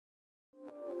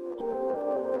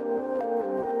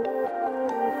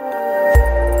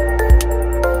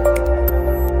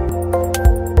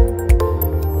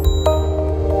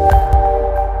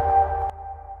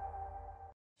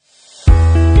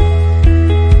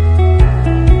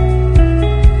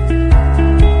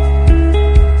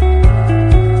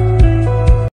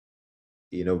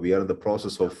we are in the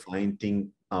process of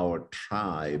finding our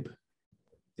tribe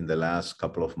in the last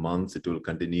couple of months. It will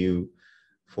continue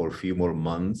for a few more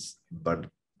months, but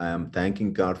I am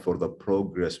thanking God for the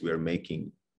progress we are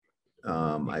making.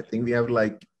 I think we have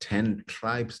like 10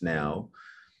 tribes now,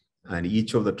 and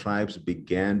each of the tribes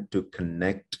began to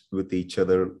connect with each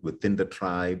other within the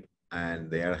tribe,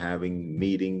 and they are having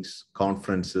meetings,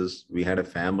 conferences. We had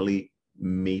a family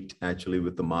meet actually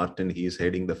with the Martin. He's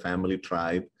heading the family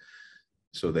tribe.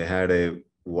 So they had a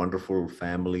wonderful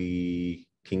family,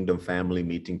 Kingdom family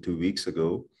meeting 2 weeks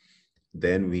ago.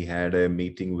 Then we had a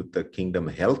meeting with the Kingdom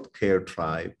Healthcare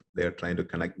tribe. They're trying to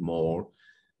connect more.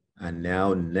 And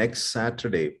now next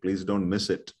Saturday, please don't miss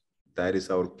it. That is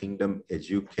our Kingdom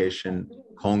Education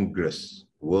Congress,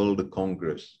 World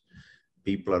Congress.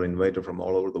 People are invited from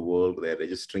all over the world. They're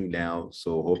registering now.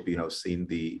 So hope you have seen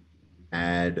the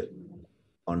ad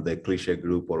on the Ekklesia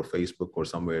group or Facebook or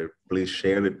somewhere. Please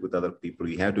share it with other people.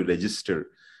 You have to register.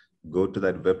 Go to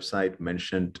that website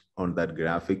mentioned on that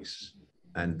graphics,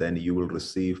 and then you will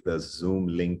receive the Zoom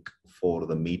link for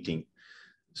the meeting.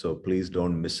 So please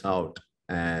don't miss out.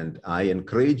 And I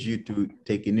encourage you to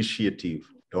take initiative.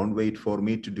 Don't wait for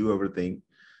me to do everything.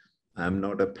 I'm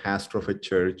not a pastor of a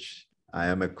church. I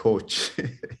am a coach.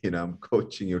 I'm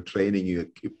coaching you, training you,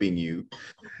 equipping you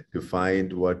to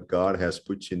find what God has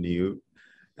put in you.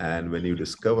 And when you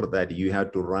discover that, you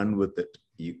have to run with it.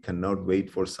 You cannot wait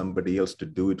for somebody else to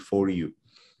do it for you.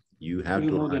 You have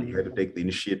to run. You have to take the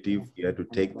initiative. You have to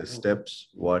take the steps,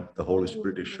 what the Holy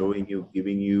Spirit is showing you,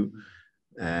 giving you.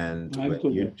 And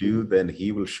when you do, then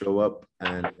he will show up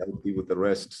and help you with the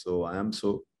rest. So I am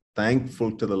so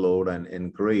thankful to the Lord and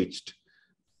encouraged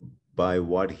by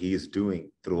what he is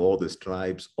doing through all these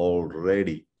tribes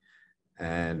already.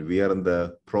 And we are in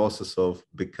the process of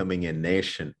becoming a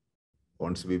nation.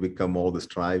 Once we become all these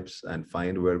tribes and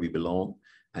find where we belong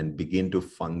and begin to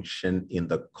function in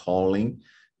the calling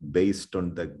based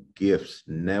on the gifts,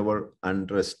 never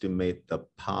underestimate the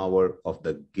power of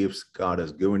the gifts God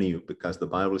has given you, because the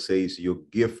Bible says your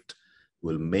gift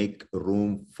will make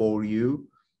room for you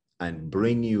and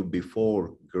bring you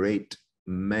before great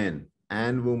men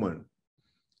and women.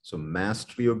 So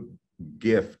master your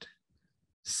gift,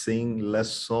 sing less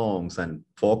songs and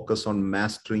focus on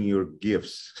mastering your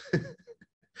gifts.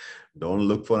 Don't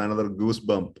look for another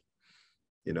goosebump,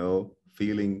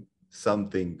 feeling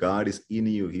something. God is in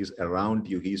you. He's around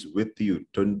you. He's with you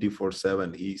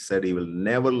 24/7. He said he will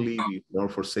never leave you nor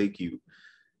forsake you.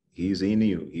 He's in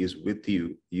you. He's with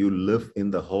you. You live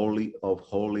in the Holy of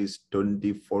Holies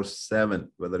 24/7,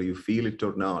 whether you feel it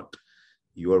or not.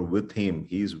 You are with him.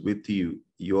 He's with you.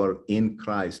 You are in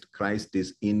Christ. Christ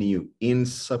is in you,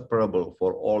 inseparable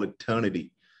for all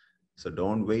eternity. So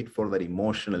don't wait for that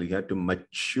emotional. You have to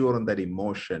mature in that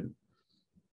emotion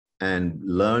and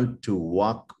learn to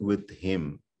walk with him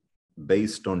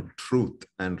based on truth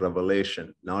and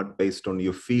revelation, not based on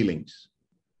your feelings.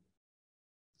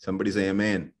 Somebody say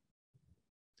amen.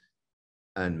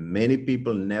 And many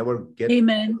people never get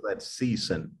to that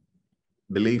season.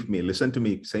 Believe me, listen to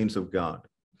me, saints of God.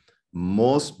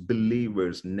 Most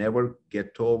believers never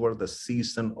get over the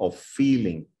season of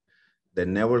feeling. They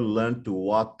never learn to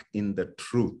walk in the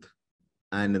truth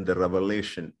and in the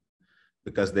revelation,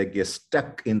 because they get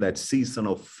stuck in that season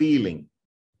of feeling.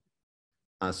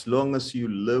 As long as you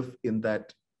live in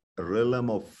that realm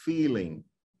of feeling,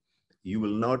 you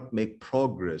will not make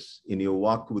progress in your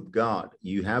walk with God.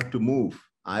 You have to move.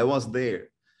 I was there.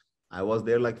 I was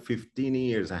there like 15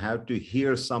 years. I have to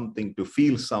hear something, to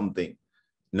feel something,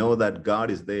 know that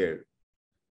God is there.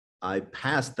 I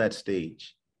passed that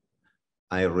stage.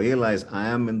 I realized I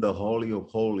am in the Holy of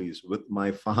Holies with my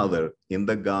Father in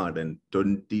the garden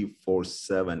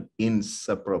 24/7,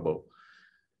 inseparable.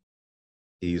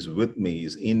 He's with me,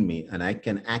 he's in me, and I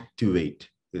can activate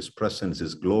his presence,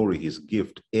 his glory, his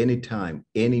gift anytime,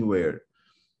 anywhere,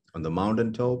 on the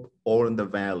mountaintop or in the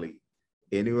valley,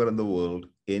 anywhere in the world,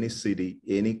 any city,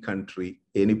 any country,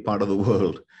 any part of the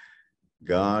world.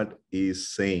 God is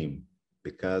same,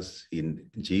 because in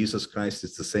Jesus Christ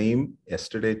it's the same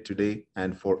yesterday, today,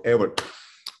 and forever.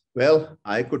 Well,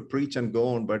 I could preach and go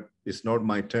on, but it's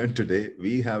not my turn today.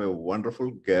 We have a wonderful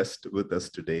guest with us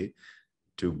today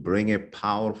to bring a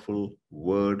powerful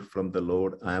word from the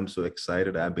Lord. I am so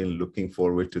excited. I've been looking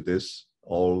forward to this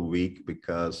all week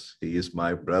because he is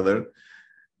my brother.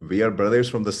 We are brothers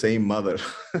from the same mother,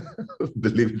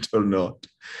 believe it or not.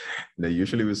 Now,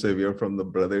 usually we say we are from the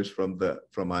brothers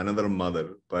from another mother,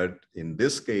 but in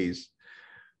this case,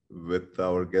 with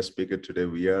our guest speaker today,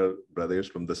 we are brothers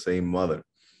from the same mother.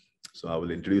 So I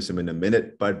will introduce him in a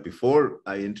minute. But before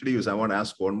I introduce, I want to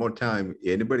ask one more time,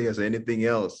 anybody has anything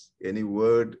else, any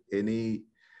word, any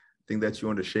thing that you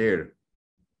want to share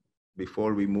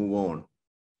before we move on?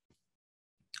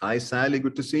 Hi, Sally.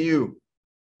 Good to see you.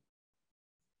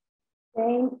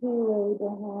 Thank you,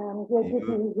 Abraham. Good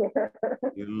to be here.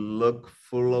 You look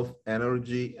full of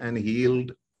energy and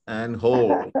healed and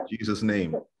whole. In Jesus'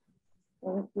 name.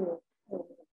 Thank you.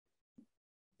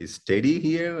 Is Teddy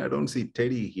here? I don't see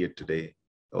Teddy here today.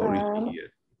 Or is he here?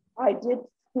 I did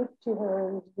speak to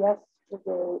her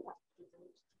yesterday.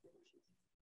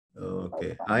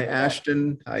 Okay. Hi,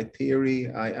 Ashton. Hi, Thierry.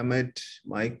 Hi, Amit,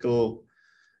 Michael,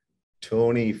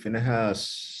 Tony, Finehas,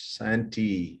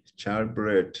 Santi,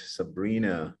 Charbret,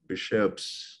 Sabrina,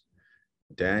 Bishops,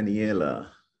 Daniela.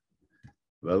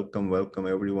 Welcome, welcome,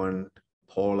 everyone.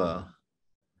 Paula.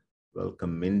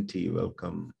 Welcome, Minty.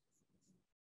 Welcome.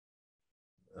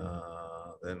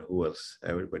 Then who else?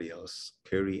 Everybody else.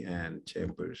 Carrie Ann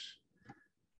Chambers.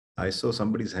 I saw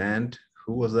somebody's hand.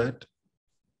 Who was that?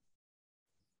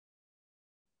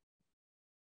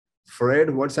 Fred,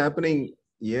 what's happening?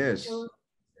 Yes.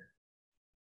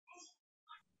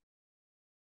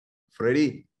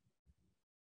 Freddie.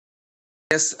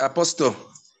 Yes, Apostle.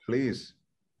 Please.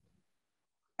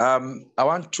 I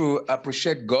want to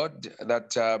appreciate God that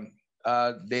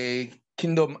the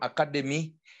Kingdom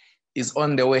Academy is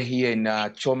on the way here in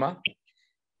Choma.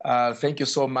 Thank you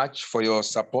so much for your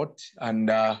support and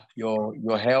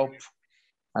your help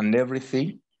and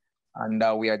everything. And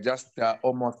we are just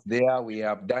almost there. We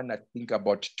have done, I think,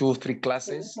 about 2-3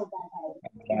 classes.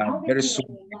 Very soon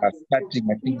we are starting,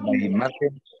 I think, by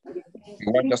Monday. We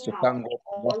want us to thank God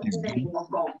for what He's doing.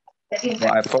 So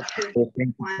I thought to say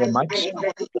thank you so much.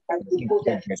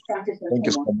 Thank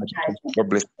you so much. God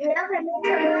bless.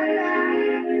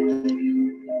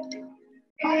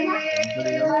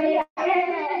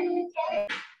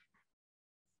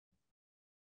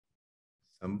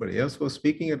 Somebody else was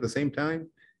speaking at the same time.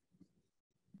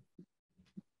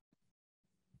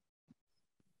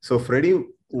 So Freddie,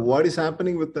 what is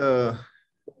happening with the,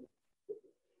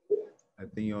 I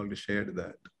think you already shared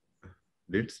that.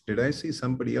 Did I see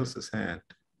somebody else's hand?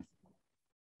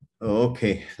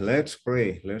 Okay, let's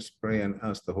pray. Let's pray and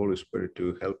ask the Holy Spirit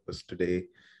to help us today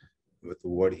with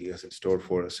what He has in store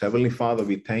for us. Heavenly Father,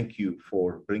 we thank you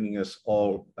for bringing us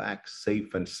all back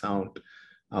safe and sound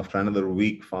after another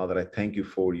week, Father. I thank you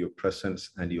for your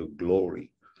presence and your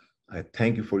glory. I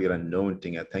thank you for your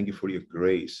anointing. I thank you for your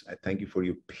grace. I thank you for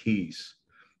your peace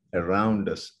around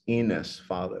us, in us,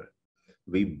 Father.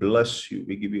 We bless you.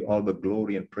 We give you all the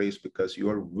glory and praise because you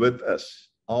are with us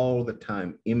all the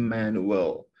time.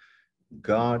 Emmanuel,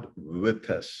 God with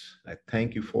us. I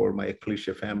thank you for my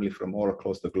Ekklesia family from all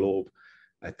across the globe.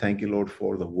 I thank you, Lord,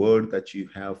 for the word that you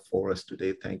have for us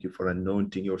today. Thank you for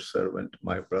anointing your servant,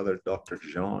 my brother, Dr.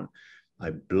 John.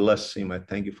 I bless him. I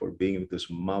thank you for being with his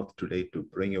mouth today to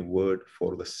bring a word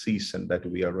for the season that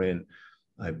we are in.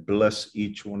 I bless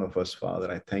each one of us,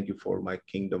 Father. I thank you for my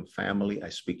kingdom family. I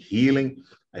speak healing.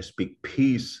 I speak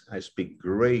peace. I speak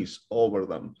grace over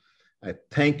them. I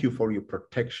thank you for your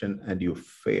protection and your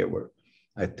favor.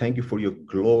 I thank you for your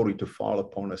glory to fall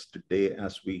upon us today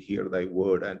as we hear thy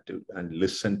word and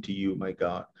listen to you, my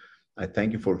God. I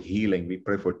thank you for healing. We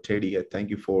pray for Teddy. I thank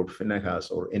you for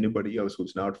Finehas or anybody else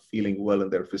who's not feeling well in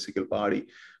their physical body.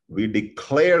 We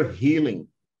declare healing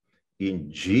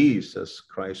in Jesus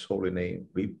Christ's holy name.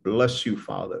 We bless you,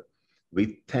 Father.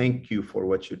 We thank you for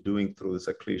what you're doing through this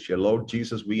Ekklesia. Lord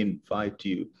Jesus, we invite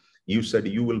you. You said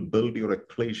you will build your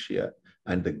Ekklesia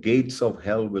and the gates of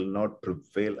hell will not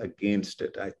prevail against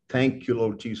it. I thank you,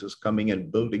 Lord Jesus, coming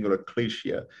and building your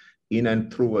Ekklesia in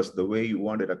and through us the way you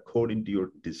want it according to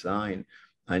your design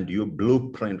and your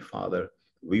blueprint, Father.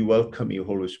 We welcome you,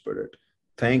 Holy Spirit.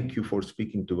 Thank you for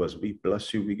speaking to us. We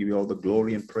bless you. We give you all the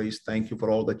glory and praise. Thank you for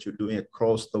all that you're doing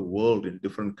across the world in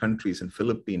different countries, in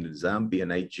Philippines, in Zambia,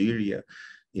 Nigeria,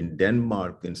 in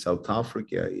Denmark, in South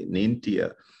Africa, in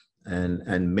India,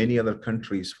 and many other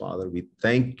countries, Father. We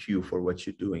thank you for what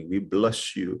you're doing. We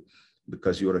bless you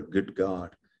because you're a good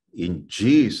God. In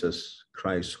Jesus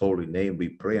Christ's holy name, we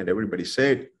pray. And everybody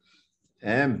said,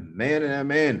 amen and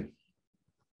amen.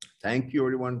 Thank you,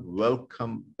 everyone.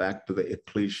 Welcome back to the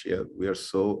Ekklesia. We are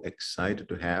so excited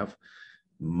to have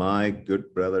my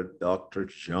good brother, Dr.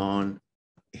 Jean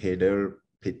Heder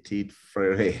Petit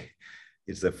Frere.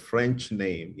 It's a French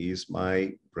name. He's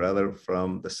my brother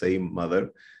from the same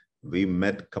mother. We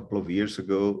met a couple of years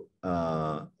ago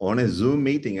on a Zoom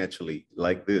meeting, actually,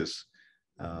 like this,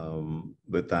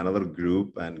 with another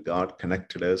group, and God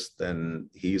connected us. Then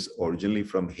he's originally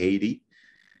from Haiti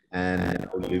and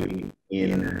living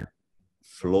in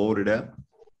Florida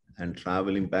and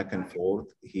traveling back and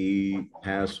forth. He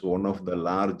has one of the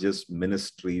largest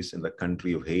ministries in the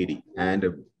country of Haiti and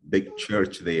a big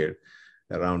church there,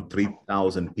 around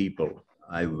 3,000 people.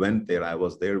 I went there. I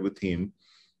was there with him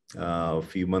a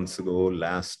few months ago.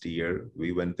 Last year,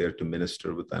 we went there to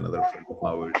minister with another friend of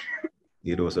ours.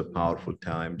 It was a powerful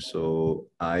time. So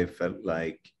I felt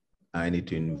like I need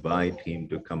to invite him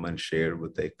to come and share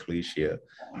with the Ecclesia.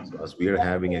 So as we are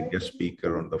having a guest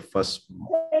speaker on the first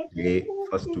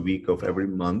week of every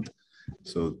month.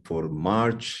 So for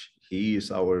March, he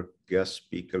is our guest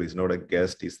speaker. He's not a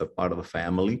guest, he's a part of the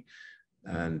family.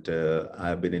 And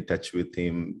I've been in touch with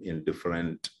him in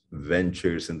different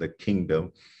ventures in the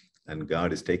kingdom. And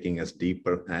God is taking us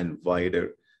deeper and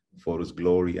wider for his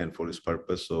glory and for his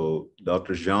purpose. So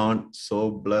Dr. Jean, so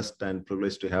blessed and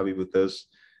privileged to have you with us.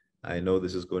 I know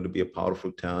this is going to be a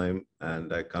powerful time,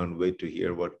 and I can't wait to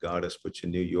hear what God has put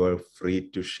in you. You are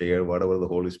free to share whatever the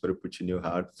Holy Spirit puts in your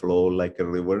heart, flow like a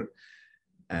river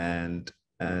and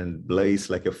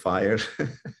blaze like a fire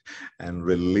and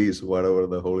release whatever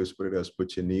the Holy Spirit has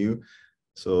put in you.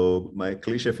 So my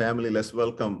Ekklesia family, let's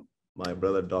welcome my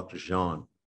brother, Dr. Jean.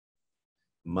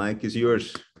 Mike is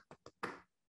yours.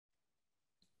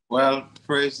 Well,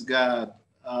 praise God.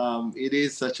 It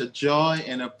is such a joy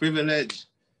and a privilege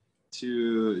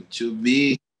to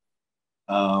be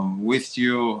with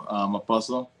you,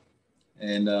 Apostle.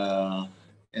 And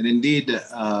indeed,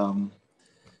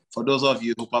 for those of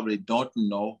you who probably don't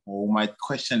know or might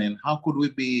question, how could we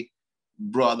be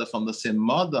brother from the same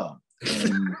mother?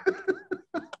 And,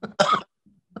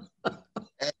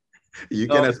 you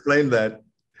can explain that.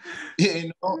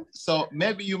 You know, so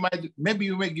maybe you are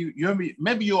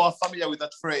familiar with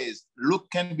that phrase.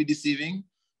 Look can be deceiving,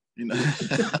 you know.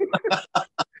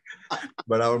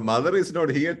 But our mother is not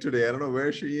here today. I don't know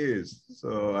where she is.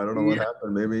 So I don't know what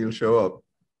happened. Maybe he'll show up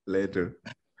later.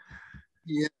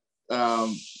 Yeah.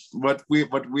 But we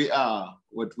are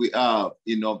what we are,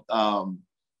 you know.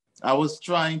 I was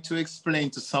trying to explain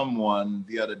to someone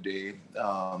the other day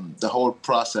the whole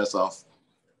process of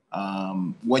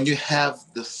when you have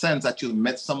the sense that you've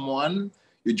met someone,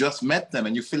 you just met them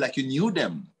and you feel like you knew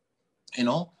them, you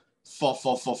know, for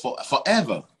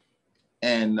forever.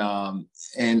 And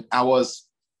I was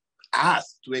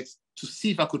asked to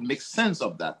see if I could make sense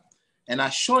of that. And I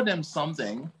showed them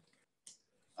something,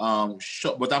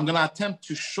 but I'm gonna attempt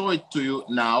to show it to you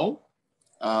now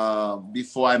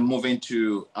before I move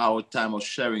into our time of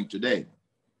sharing today.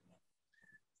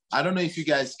 I don't know if you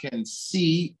guys can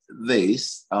see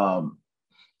this. I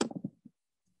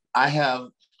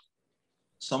have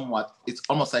somewhat, it's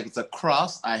almost like it's a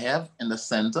cross I have in the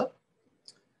center.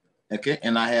 Okay,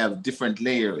 and I have different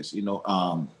layers, you know,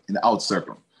 in the out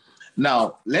circle.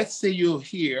 Now, let's say you're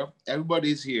here,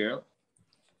 everybody's here.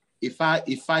 If I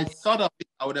thought of it,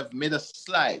 I would have made a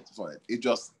slide for it. It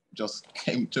just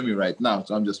came to me right now,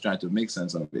 so I'm just trying to make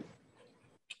sense of it.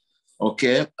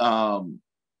 Okay.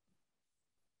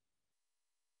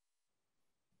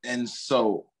 And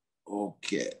so,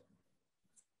 okay.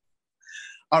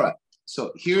 All right.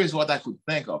 So here is what I could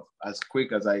think of as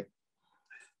quick as I.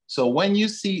 So when you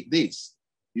see this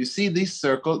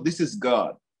circle, this is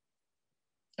God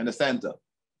in the center.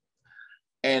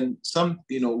 And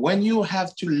when you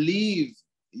have to leave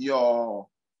the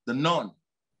known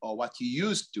or what you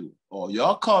used to, or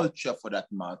your culture for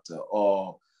that matter,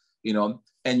 or,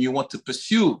 and you want to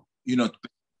pursue,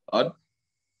 God,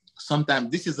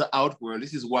 sometimes this is the outward,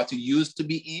 this is what you used to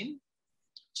be in.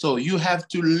 So you have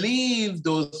to leave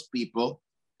those people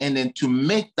and then to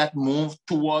make that move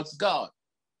towards God.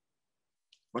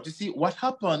 But you see, what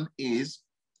happened is,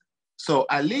 so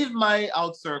I leave my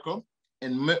out circle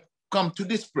and come to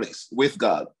this place with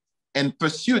God in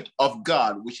pursuit of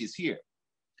God, which is here.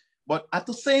 But at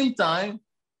the same time,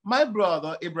 my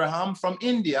brother Abraham from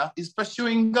India is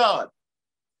pursuing God.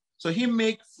 So he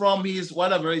make from his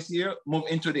whatever is here, move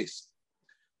into this.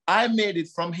 I made it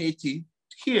from Haiti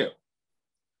here.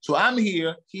 So I'm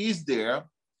here, he's there.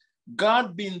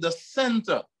 God being the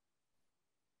center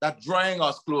that drawing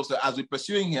us closer as we're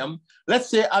pursuing him. Let's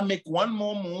say I make one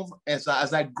more move as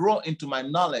I grow into my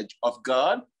knowledge of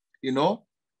God,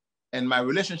 and my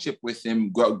relationship with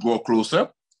him grow closer.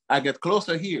 I get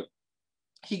closer here.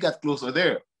 He got closer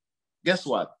there. Guess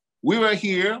what? We were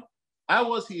here. I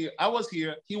was here.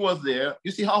 He was there.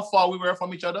 You see how far we were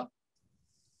from each other?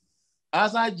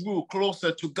 As I drew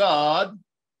closer to God,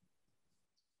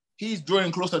 he's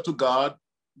drawing closer to God.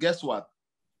 Guess what?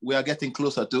 We are getting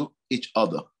closer to each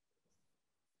other.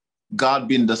 God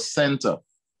being the center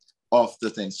of the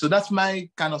thing. So that's my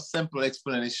kind of simple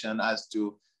explanation as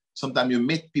to sometimes you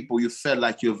meet people, you feel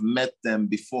like you've met them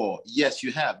before. Yes,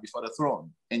 you have, before the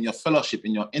throne. In your fellowship,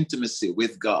 in your intimacy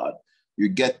with God, you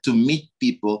get to meet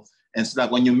people And so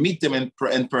that when you meet them in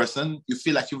person, you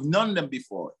feel like you've known them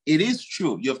before. It is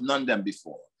true, you've known them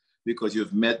before because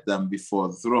you've met them before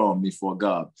the throne, before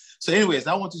God. So anyways,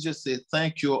 I want to just say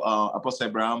thank you, Apostle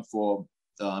Abraham, for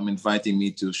inviting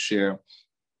me to share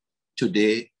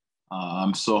today.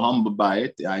 I'm so humbled by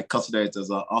it. I consider it as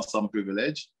an awesome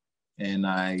privilege. And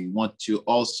I want to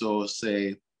also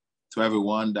say to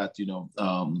everyone that,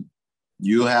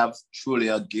 you have truly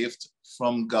a gift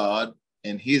from God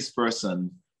in his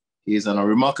person. He's a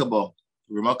remarkable,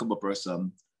 remarkable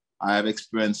person. I have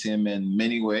experienced him in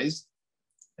many ways.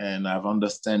 And I've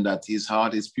understand that his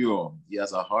heart is pure. He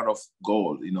has a heart of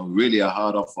gold, really a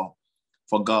heart of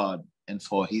for God and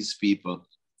for his people.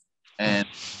 And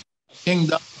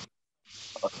kingdom,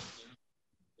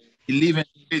 he live and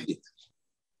breathe it.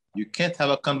 You can't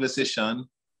have a conversation,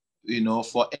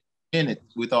 for a minute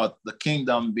without the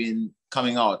kingdom being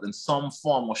coming out in some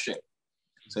form or shape.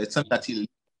 So it's something that he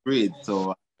breathed.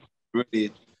 So I'm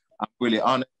really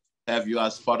honored to have you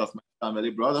as part of my family,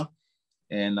 brother.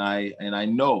 And I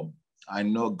know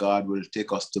God will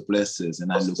take us to places,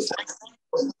 and I look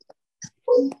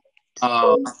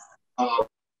forward.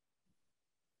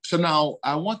 So now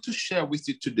I want to share with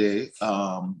you today,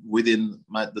 within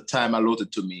the time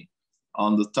allotted to me,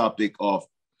 on the topic of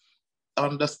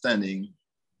understanding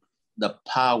the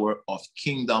power of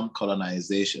kingdom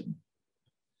colonization.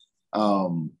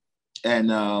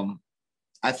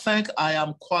 I think I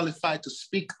am qualified to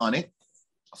speak on it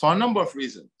for a number of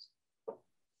reasons.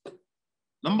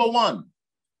 Number one,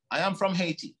 I am from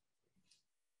Haiti,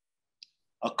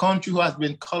 a country who has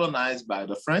been colonized by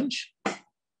the French,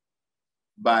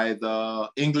 by the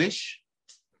English,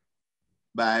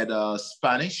 by the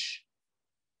Spanish,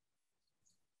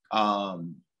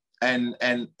 and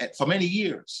for many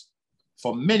years.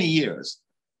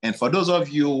 And for those of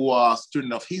you who are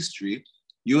students of history,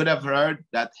 you would have heard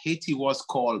that Haiti was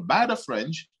called by the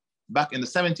French back in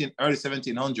the early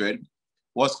 1700s,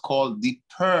 was called the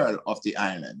Pearl of the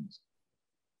Island,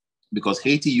 because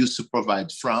Haiti used to provide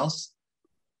France,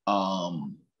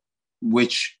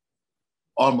 which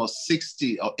almost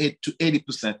 60 or 8 to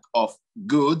 80% of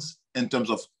goods in terms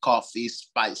of coffee,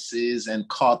 spices, and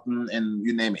cotton, and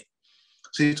you name it.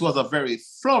 So it was a very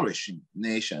flourishing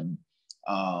nation.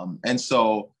 And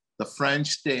so the French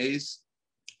stays,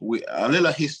 a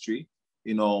little history,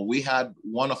 we had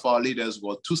one of our leaders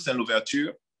was Toussaint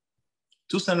Louverture.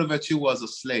 Toussaint Louverture was a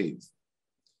slave,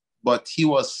 but he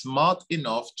was smart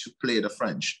enough to play the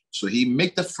French. So he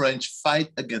made the French fight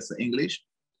against the English.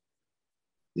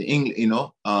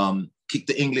 Kick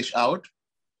the English out.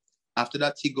 After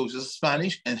that, he goes to the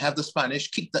Spanish and have the Spanish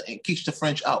kick the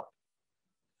French out.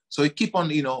 So he keep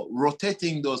on,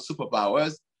 rotating those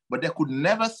superpowers, but they could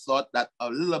never thought that a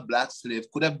little black slave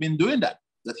could have been doing that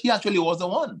he actually was the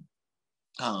one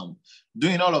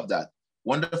doing all of that.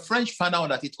 When the French found out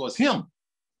that it was him,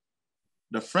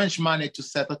 the French managed to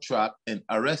set a trap and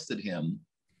arrested him.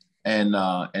 And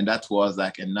that was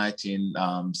like in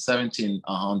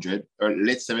 1700 or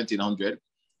late 1700.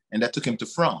 And they took him to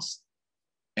France.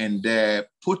 And they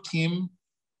put him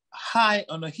high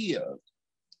on a hill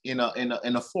in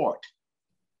a fort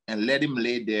and let him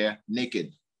lay there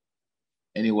naked.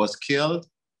 And he was killed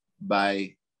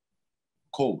by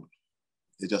cold.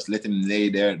 They just let him lay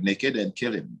there naked and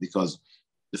kill him, because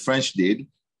the French did.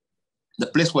 The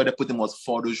place where they put him was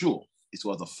Fort de Joux. It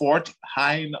was a fort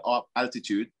high in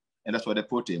altitude, and that's where they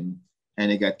put him,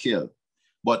 and he got killed.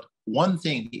 But one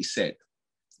thing he said,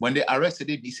 when they arrested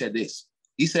him, he said this.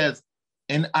 He says,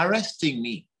 in arresting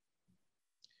me,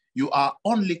 you are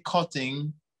only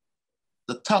cutting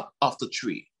the top of the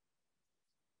tree.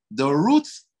 The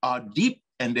roots are deep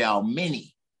and they are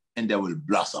many, and they will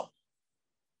blossom.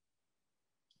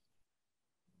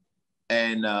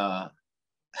 And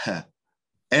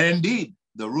indeed,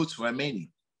 the roots were many.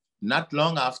 Not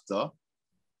long after,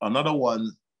 another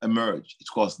one emerged. It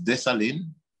was Dessalines.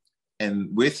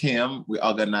 And with him, we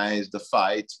organized the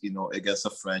fight, against the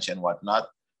French and whatnot,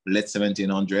 late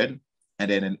 1700. And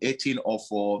then in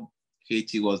 1804,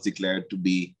 Haiti was declared to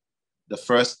be the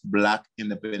first Black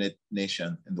independent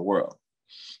nation in the world.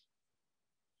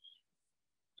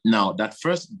 Now, that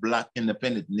first Black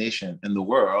independent nation in the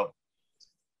world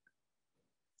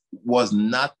was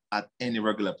not at any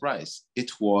regular price. It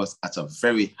was at a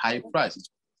very high price. It was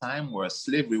a time where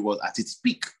slavery was at its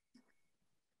peak.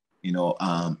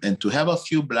 And to have a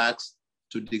few Blacks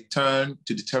to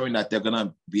determine that they're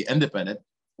gonna be independent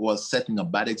was setting a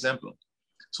bad example.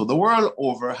 So the world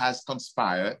over has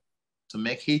conspired to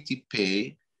make Haiti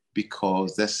pay,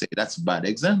 because they say that's a bad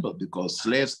example, because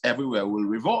slaves everywhere will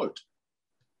revolt.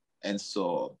 And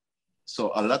so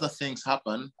So a lot of things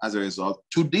happen as a result.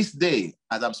 To this day,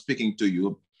 as I'm speaking to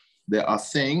you, there are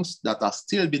things that are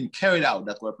still being carried out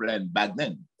that were planned back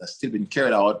then, that's still being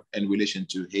carried out in relation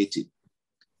to Haiti.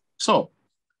 So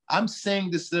I'm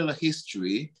saying this little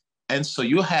history. And so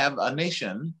you have a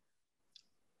nation,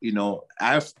 you know,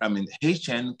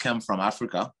 Haitian came from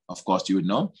Africa, of course, you would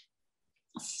know,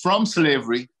 from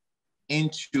slavery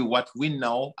into what we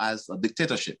know as a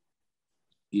dictatorship.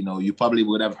 You know, you probably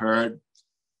would have heard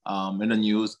in the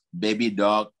news, baby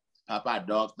dog, papa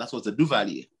dog, that was the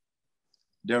Duvalier.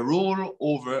 They ruled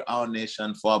over our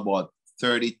nation for about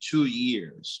 32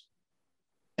 years.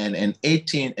 And in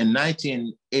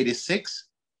 1986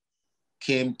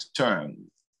 came to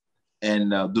term.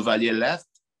 And Duvalier left,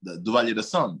 Duvalier the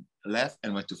son left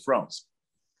and went to France.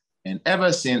 And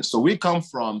ever since, so we come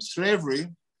from slavery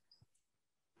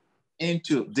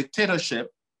into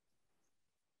dictatorship,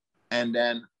 and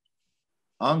then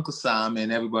Uncle Sam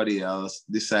and everybody else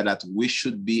decided that we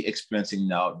should be experiencing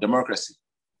now democracy.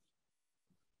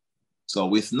 So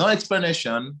with no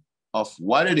explanation of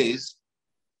what it is,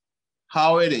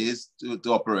 how it is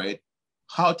to operate,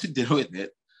 how to deal with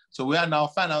it. So we are now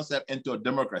finding ourselves into a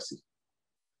democracy,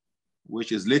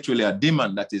 which is literally a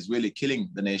demon that is really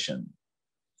killing the nation.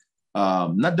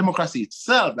 Not democracy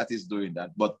itself that is doing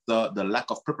that, but the lack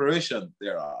of preparation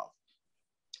thereof.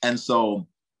 And so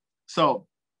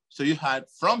you had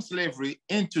from slavery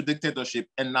into dictatorship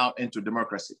and now into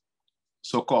democracy,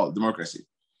 so-called democracy.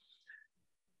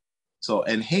 So,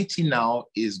 and Haiti now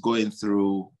is going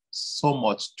through so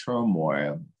much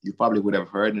turmoil. You probably would have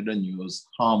heard in the news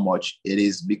how much it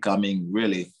is becoming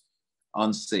really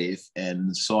unsafe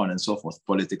and so on and so forth,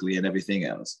 politically and everything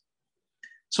else.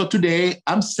 So today,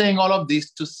 I'm saying all of this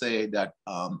to say that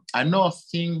I know of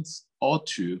things or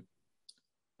two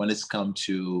when it's come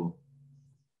to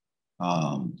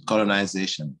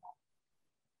colonization.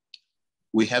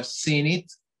 We have seen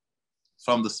it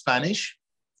from the Spanish,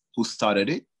 who started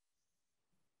it.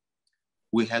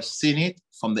 We have seen it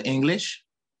from the English.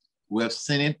 We have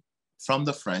seen it from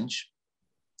the French.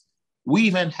 We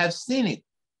even have seen it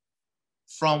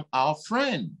from our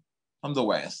friend from the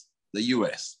West, the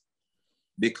US.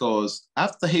 Because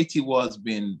after Haiti was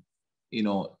being, you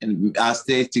know, as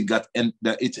Haiti got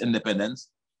its independence,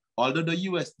 although the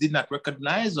US did not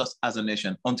recognize us as a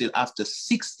nation until after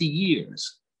 60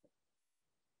 years.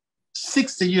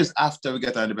 60 years after we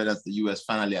got our independence, the US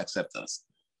finally accepted us.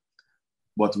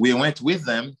 But we went with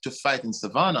them to fight in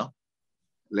Savannah,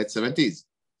 late 70s,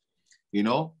 you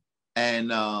know,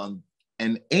 and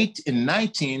in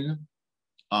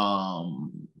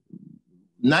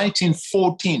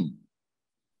 1914,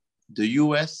 the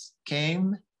US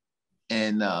came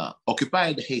and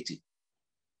occupied Haiti.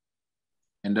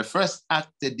 And the first act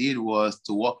they did was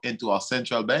to walk into our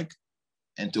central bank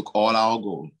and took all our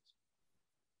gold.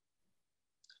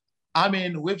 I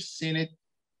mean, we've seen it.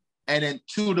 And then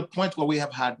to the point where we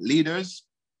have had leaders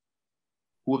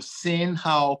who have seen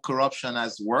how corruption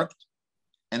has worked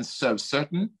and served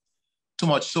certain, too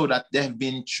much so that they have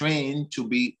been trained to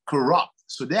be corrupt.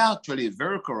 So they're actually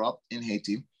very corrupt in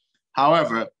Haiti.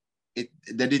 However, they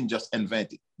didn't just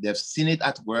invent it. They've seen it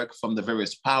at work from the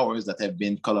various powers that have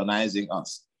been colonizing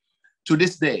us. To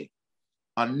this day,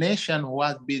 a nation who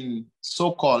has been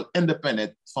so-called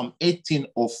independent from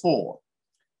 1804,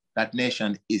 that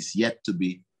nation is yet to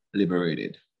be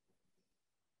liberated.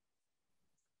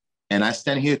 And I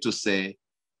stand here to say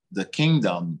the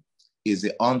kingdom is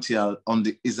the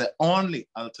only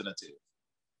alternative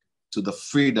to the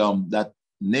freedom that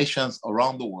nations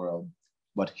around the world,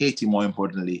 but Haiti more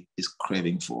importantly, is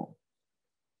craving for.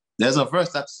 There's a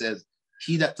verse that says,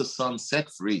 he that the Son set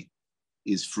free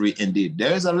is free indeed.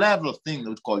 There is a level of thing that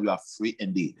would call you are free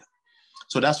indeed.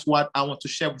 So that's what I want to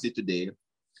share with you today.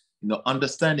 You know,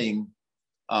 understanding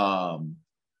the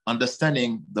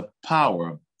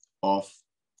power of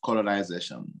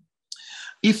colonization.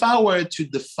 If I were to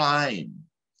define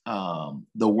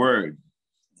the word,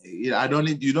 you don't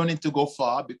need to go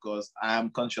far because I am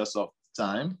conscious of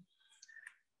time.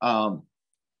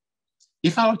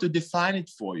 If I were to define it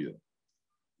for you,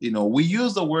 you know, we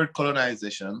use the word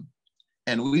colonization,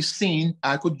 and we've seen,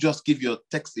 I could just give you a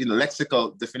text in a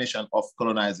lexical definition of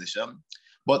colonization,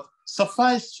 but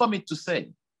suffice for me to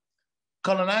say,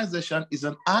 colonization is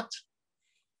an act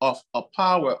of a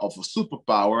power, of a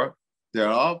superpower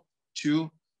thereof,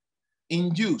 to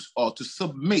induce or to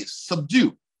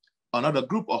subdue another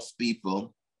group of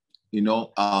people, you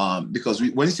know, because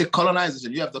when you say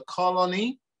colonization, you have the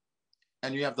colony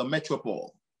and you have the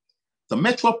metropole. The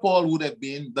metropole would have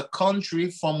been the country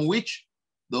from which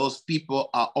those people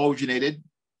are originated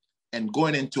and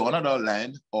going into another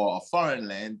land or a foreign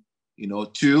land, you know,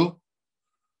 to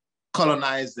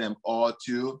colonize them or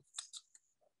to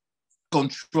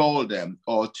control them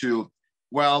or to,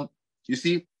 well, you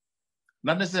see,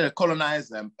 not necessarily colonize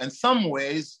them. In some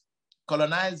ways,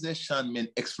 colonization means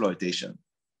exploitation.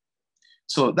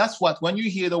 So that's what, when you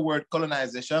hear the word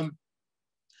colonization,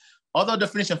 other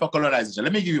definition for colonization,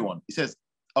 let me give you one. It says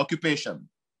occupation,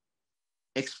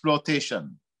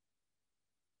 exploitation,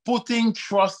 putting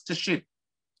trusteeship,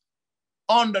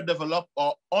 underdeveloped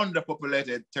or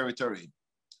underpopulated territory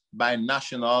by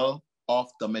national of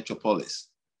the metropolis.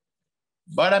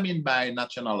 What I mean by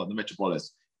national of the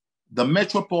metropolis, the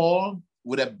metropole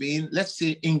would have been, let's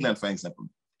say England, for example.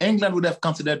 England would have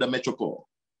considered the metropole.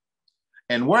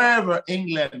 And wherever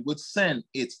England would send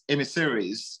its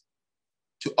emissaries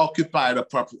to occupy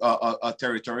the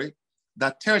territory,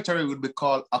 that territory would be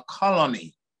called a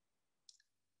colony.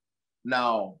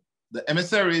 Now, the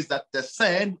emissaries that they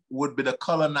send would be the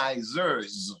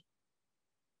colonizers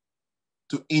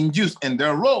to induce in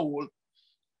their role.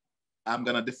 I'm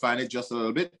gonna define it just a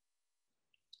little bit,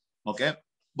 okay?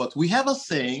 But we have a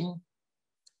saying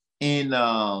in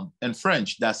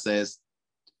French that says,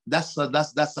 that's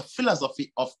a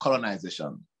philosophy of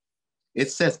colonization.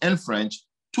 It says in French,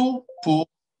 tout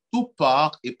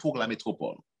par et pour la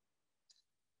métropole.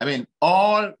 I mean,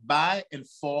 all by and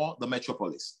for the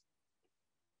metropolis.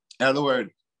 In other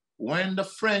words, when the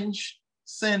French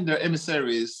send their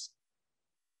emissaries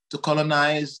to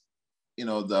colonize, you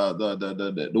know,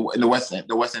 the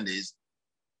West Indies,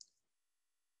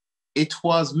 it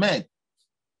was meant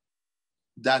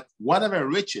that whatever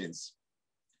riches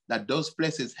that those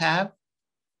places have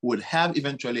would have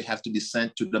eventually have to be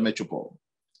sent to the metropole.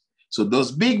 So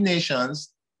those big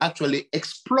nations actually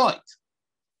exploit,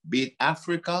 be it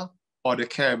Africa or the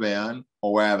Caribbean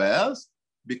or wherever else,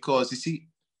 because you see,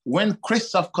 when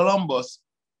Christopher Columbus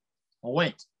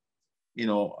went, you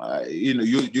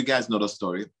guys know the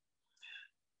story.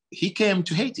 He came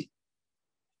to Haiti.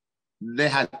 They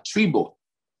had three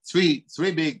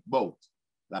big boats: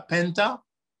 La Pinta,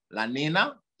 La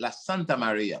Nina, La Santa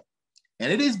Maria.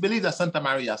 And it is believed that Santa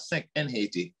Maria sank in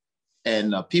Haiti.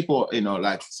 And people,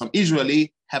 like some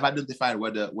Israeli have identified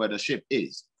where the ship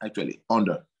is actually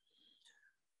under.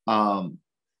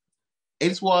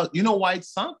 It was, you know why it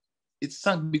sunk? It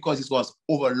sunk because it was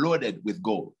overloaded with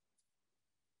gold.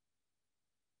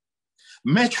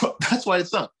 That's why it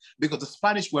sunk, because the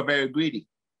Spanish were very greedy.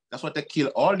 That's why they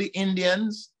killed all the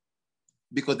Indians,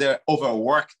 because they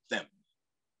overworked them.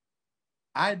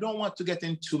 I don't want to get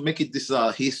into make it this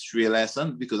history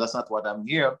lesson, because that's not what I'm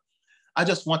here. I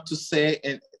just want to say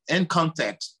in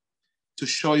context to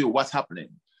show you what's happening.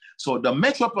 So the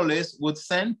metropolis would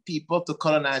send people to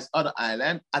colonize other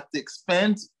islands at the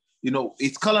expense,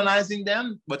 it's colonizing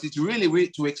them, but it's really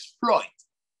to exploit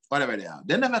whatever they are.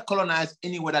 They never colonize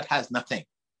anywhere that has nothing.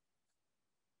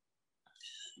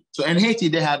 So in Haiti,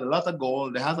 they had a lot of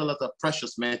gold, they had a lot of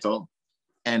precious metal,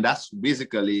 and that's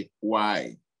basically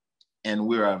why. And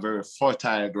we're a very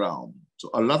fertile ground.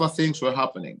 So a lot of things were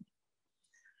happening.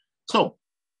 So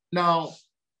now,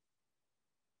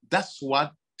 that's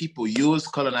what people use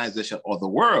colonization, or the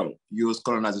world use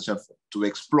colonization for, to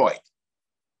exploit,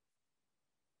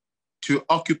 to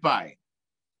occupy,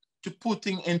 to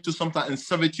putting into something in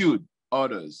servitude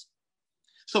others.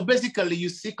 So basically, you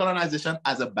see colonization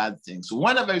as a bad thing. So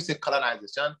whenever you say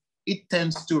colonization, it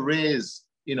tends to raise,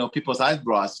 people's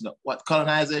eyebrows. What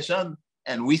colonization?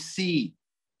 And we see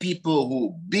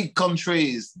people big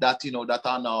countries that, that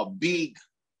are now big.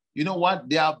 You know what?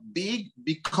 They are big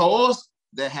because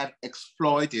they have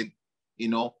exploited,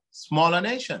 smaller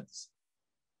nations.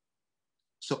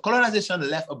 So colonization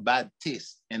left a bad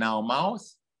taste in our mouth,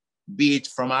 be it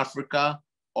from Africa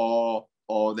or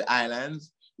the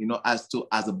islands, as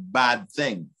a bad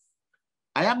thing.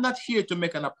 I am not here to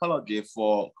make an apology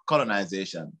for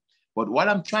colonization, but what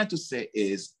I'm trying to say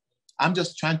is, I'm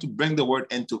just trying to bring the word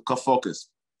into focus.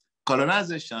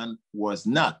 Colonization was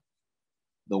not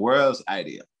the world's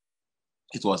idea.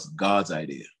 It was God's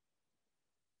idea.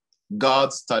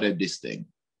 God started this thing.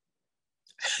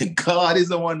 God is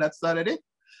the one that started it.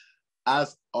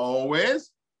 As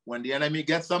always, when the enemy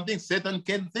gets something, Satan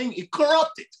can think, he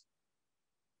corrupt it.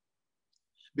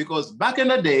 Because back in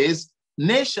the days,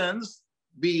 nations,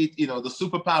 be it, the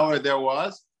superpower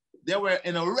they were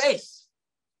in a race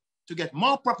to get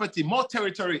more property, more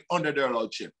territory under their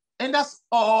lordship. And that's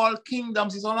all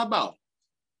kingdoms is all about.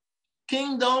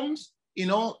 Kingdoms,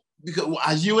 because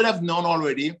as you would have known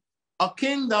already, a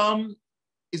kingdom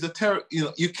is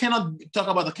you cannot talk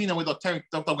about the kingdom without talking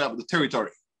about the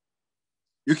territory.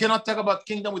 You cannot talk about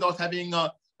kingdom without having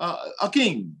a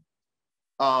king.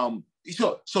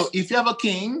 So if you have a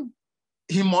king,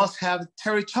 he must have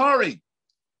territory.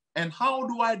 And how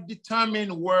do I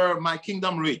determine where my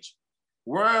kingdom reach?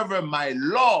 Wherever my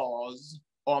laws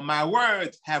or my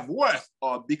words have worth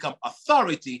or become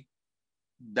authority,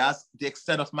 that's the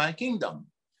extent of my kingdom.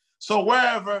 So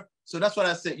wherever, so that's what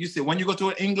I said. You say, when you go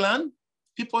to England,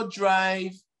 people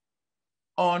drive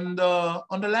on the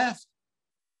left.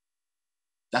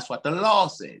 That's what the law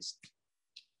says.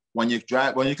 When you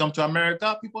come to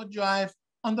America, people drive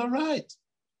on the right.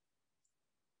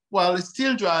 Well, it's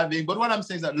still driving, but what I'm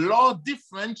saying is that law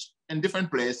different in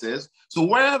different places. So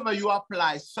wherever you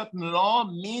apply certain law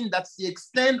means that's the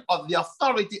extent of the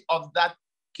authority of that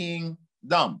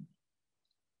kingdom.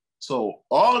 So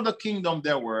all the kingdom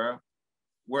there were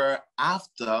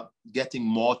after getting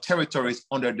more territories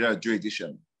under their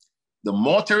jurisdiction. The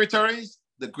more territories,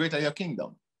 the greater your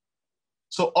kingdom.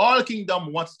 So all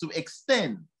kingdom wants to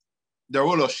extend the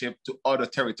rulership to other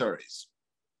territories.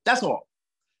 That's all.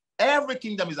 Every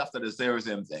kingdom is after the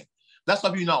same thing. That's why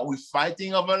we're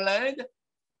fighting over land.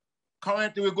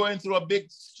 Currently, we're going through a big,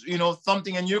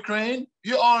 something in Ukraine.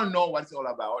 You all know what it's all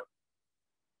about.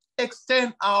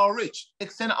 Extend our reach,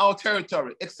 extend our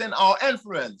territory, extend our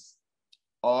influence.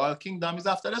 All kingdom is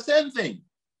after the same thing.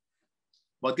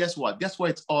 But guess what? Guess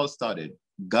where it all started?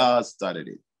 God started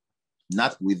it,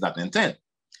 not with that intent.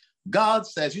 God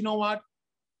says, you know what?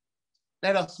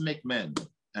 Let us make man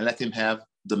and let him have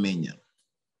dominion.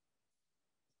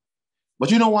 But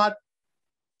you know what?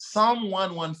 Psalm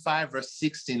 115 verse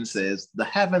 16 says, the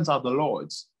heavens are the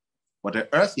Lord's, but the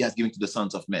earth he has given to the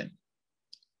sons of men.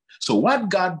 So what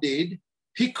God did,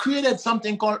 he created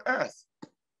something called earth.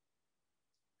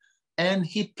 And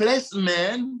he placed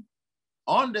man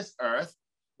on this earth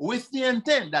with the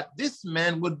intent that this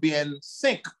man would be in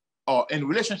sync or in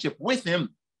relationship with him,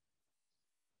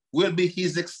 will be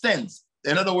his extent.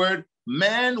 In other words,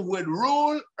 man would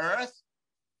rule earth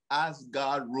as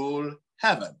God ruled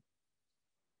heaven.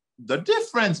 The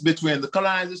difference between the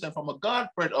colonization from a God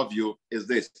point of view is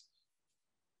this.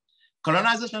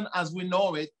 Colonization as we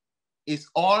know it is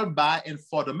all by and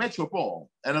for the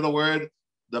metropole. In other words,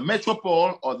 the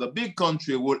metropole or the big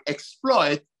country will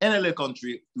exploit any other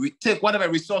country. We take whatever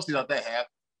resources that they have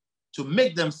to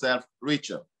make themselves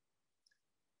richer.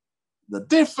 The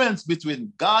difference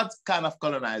between God's kind of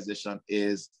colonization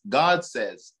is God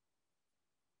says,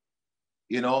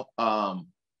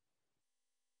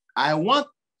 I want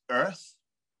earth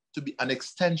to be an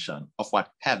extension of what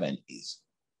heaven is.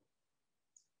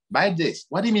 By this,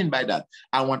 what do you mean by that?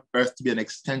 I want earth to be an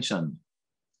extension,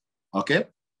 okay,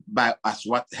 by as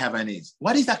what heaven is.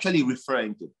 What is actually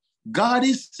referring to? God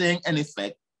is saying, in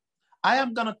effect, I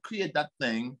am going to create that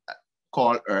thing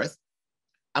called earth.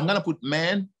 I'm going to put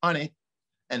man on it,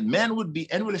 and man would be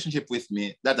in relationship with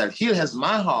me, that he has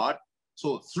my heart.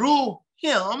 So through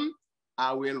him,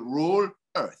 I will rule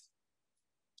earth.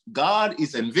 God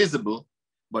is invisible,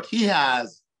 but he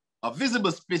has a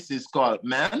visible species called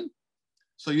man.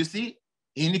 So you see,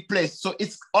 in a place, so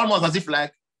it's almost as if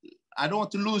like, I don't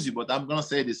want to lose you, but I'm going to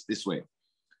say this way.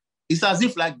 It's as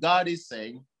if like God is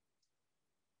saying,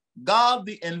 God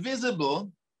the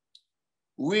invisible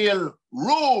will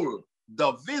rule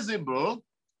the visible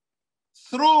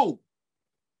through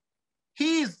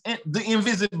the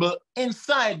invisible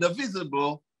inside the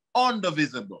visible on the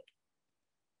visible.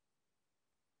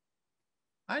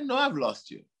 I know I've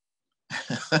lost you.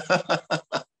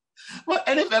 Well,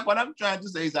 in effect, what I'm trying to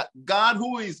say is that God,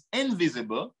 who is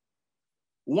invisible,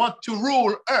 wants to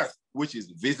rule earth, which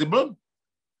is visible,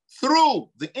 through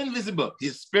the invisible,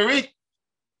 his spirit,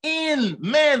 in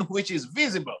man, which is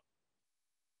visible.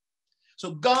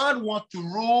 So God wants to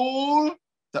rule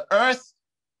the earth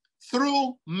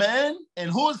through man,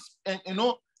 and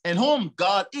whom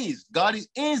God is. God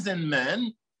is in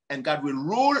man, and God will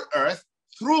rule earth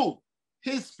through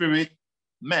his spirit,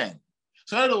 man.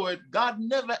 So in other words, God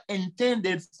never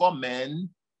intended for men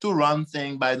to run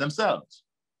things by themselves.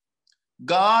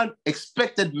 God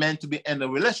expected men to be in a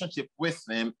relationship with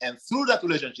him, and through that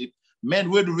relationship,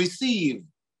 men would receive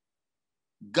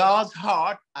God's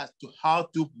heart as to how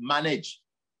to manage,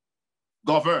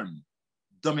 govern,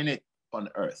 dominate on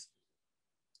earth.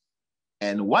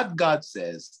 And what God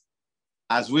says,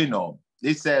 as we know,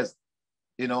 he says,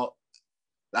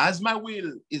 as my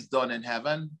will is done in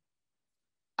heaven,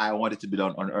 I want it to be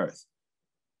done on earth.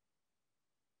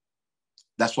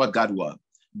 That's what God wants.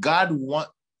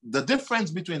 The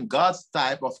difference between God's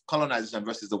type of colonization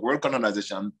versus the world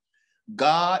colonization,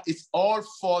 God is all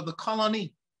for the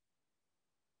colony,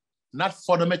 not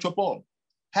for the metropole.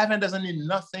 Heaven doesn't need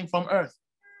nothing from earth.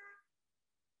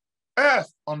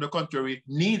 Earth, on the contrary,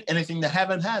 needs anything that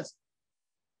heaven has.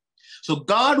 So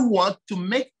God wants to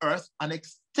make earth an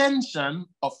extension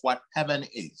of what heaven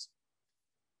is.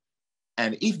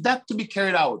 And if that to be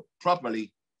carried out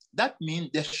properly, that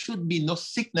means there should be no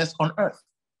sickness on earth.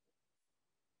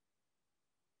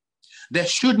 There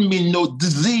shouldn't be no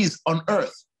disease on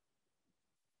earth.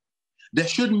 There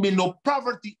shouldn't be no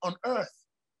poverty on earth.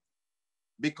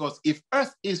 Because if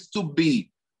earth is to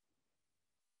be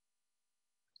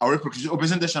a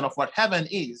representation of what heaven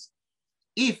is,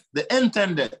 if the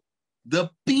intended, the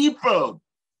people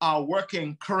are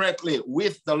working correctly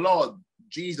with the Lord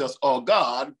Jesus or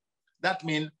God, that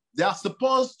means they are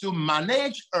supposed to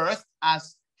manage earth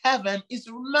as heaven is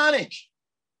managed.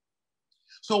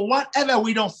 So whatever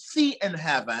we don't see in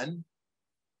heaven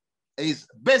is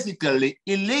basically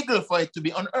illegal for it to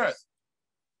be on earth.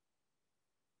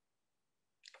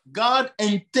 God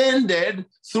intended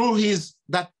through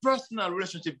that personal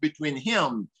relationship between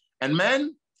him and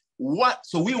man,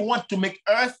 so we want to make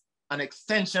earth an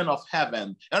extension of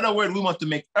heaven. In other words, we want to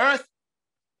make earth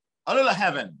a little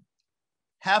heaven.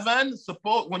 Heaven,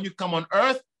 when you come on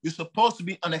earth, you're supposed to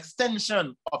be an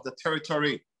extension of the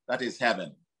territory that is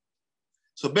heaven.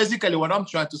 So basically what I'm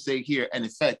trying to say here, in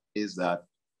effect, is that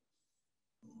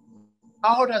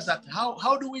how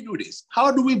do we do this?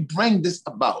 How do we bring this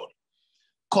about?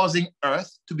 Causing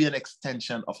earth to be an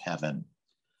extension of heaven.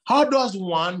 How does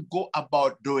one go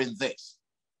about doing this?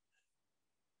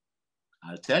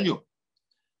 I'll tell you.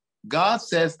 God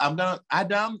says,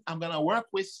 Adam, I'm gonna work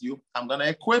with you. I'm gonna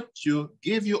equip you,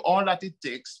 give you all that it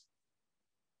takes.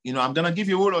 I'm gonna give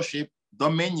you rulership,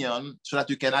 dominion, so that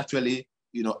you can actually,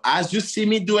 as you see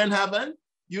me do in heaven,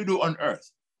 you do on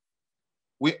earth.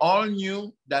 We all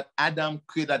knew that Adam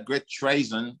created great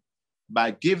treason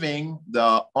by giving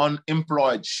the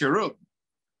unemployed cherub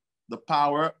the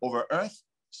power over earth.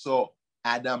 So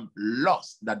Adam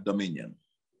lost that dominion.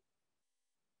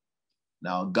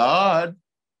 Now God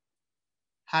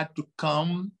had to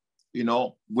come,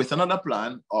 with another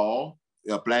plan, or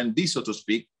plan B, so to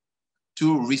speak,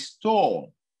 to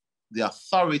restore the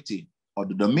authority or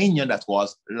the dominion that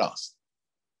was lost.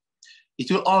 It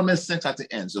will all make sense at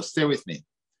the end, so stay with me.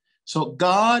 So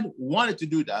God wanted to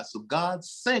do that, so God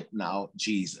sent now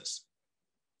Jesus.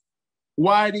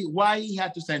 Why he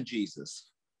had to send Jesus?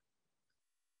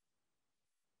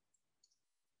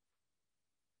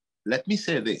 Let me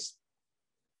say this.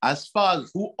 As far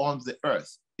as who owns the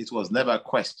earth, it was never a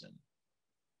question.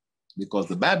 Because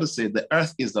the Bible says the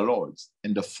earth is the Lord's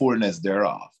and the fullness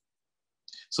thereof.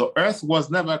 So earth was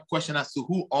never a question as to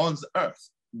who owns the earth.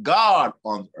 God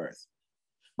owns earth.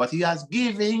 But he has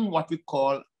given what we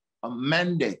call a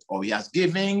mandate, or he has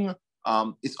given,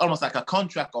 it's almost like a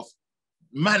contract of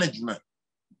management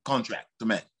contract to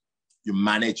men. You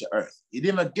manage the earth. He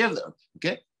didn't even give them,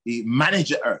 okay? He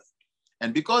managed the earth.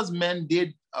 And because men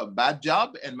did a bad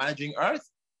job in managing earth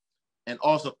and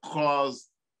also caused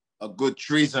a good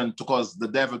treason to cause the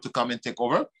devil to come and take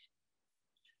over,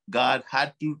 God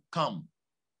had to come.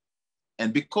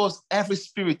 And because every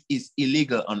spirit is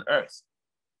illegal on earth,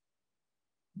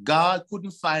 God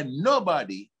couldn't find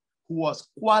nobody who was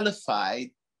qualified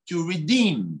to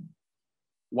redeem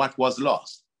what was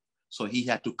lost. So he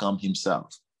had to come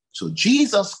himself. So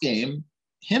Jesus came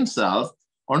himself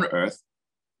on earth,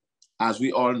 as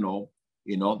we all know,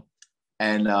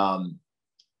 and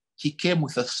he came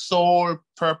with a sole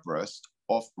purpose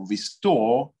of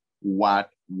restore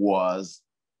what was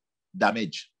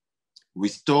damaged,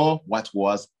 restore what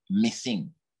was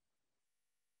missing,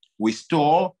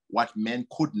 restore what men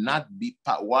could not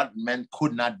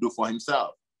do for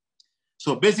himself.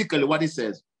 So basically what he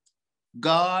says,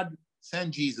 God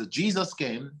sent Jesus. Jesus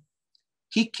came.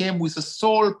 He came with a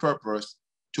sole purpose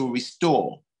to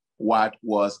restore what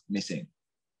was missing.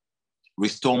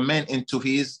 Restore men into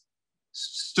his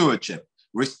stewardship.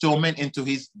 Restore men into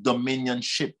his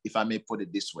dominionship, if I may put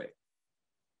it this way.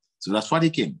 So that's what he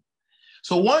came.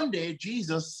 So one day,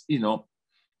 Jesus,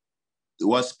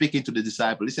 was speaking to the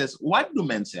disciples. He says, what do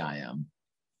men say I am?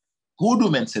 Who do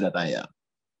men say that I am?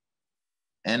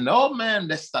 And oh man,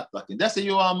 they start talking. They say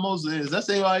you are Moses. They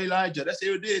say you are Elijah. They say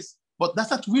you this. But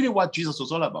that's not really what Jesus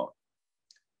was all about.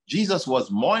 Jesus was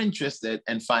more interested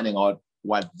in finding out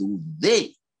what do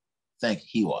they think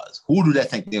he was. Who do they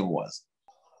think he was?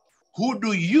 Who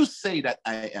do you say that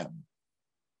I am?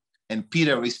 And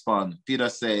Peter responds. Peter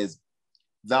says,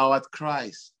 thou art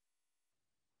Christ,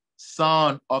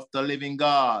 Son of the living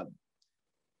God.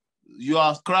 You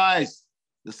are Christ,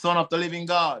 the Son of the living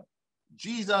God.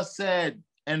 Jesus said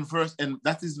and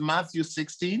that is Matthew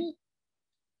 16.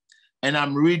 And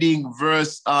I'm reading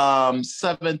verse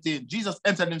 17. Jesus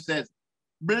answered and says,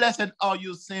 blessed are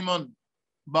you, Simon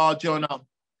Bar-Jonah,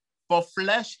 for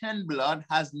flesh and blood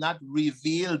has not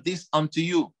revealed this unto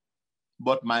you,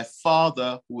 but my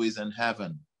Father who is in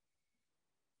heaven.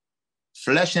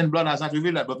 Flesh and blood has not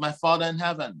revealed that, but my Father in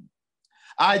heaven.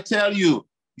 I tell you,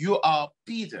 you are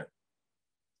Peter,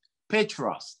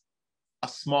 Petros, a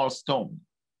small stone.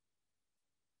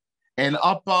 And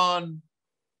upon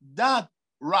that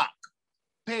rock,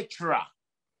 Petra,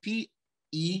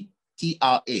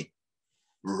 P-E-T-R-A,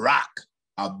 rock,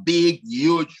 a big,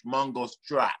 huge, mongoose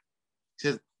rock. It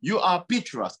says, you are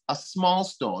Petros, a small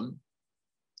stone,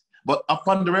 but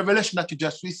upon the revelation that you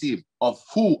just received of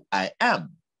who I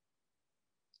am,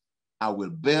 I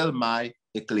will build my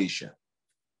ecclesia.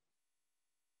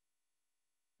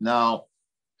 Now,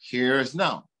 here's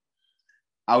now.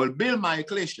 I will build my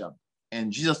ecclesia.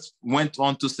 And Jesus went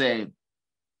on to say,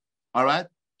 all right?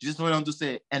 Jesus went on to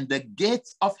say, and the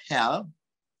gates of hell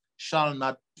shall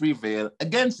not prevail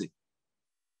against it.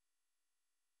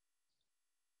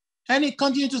 And he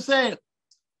continued to say,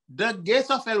 the gates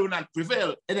of hell will not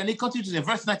prevail. And then he continued to say,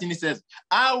 verse 19, he says,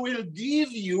 I will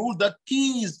give you the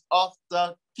keys of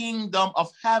the kingdom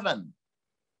of heaven.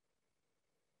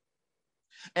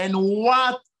 And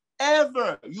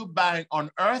whatever you bind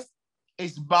on earth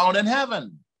is bound in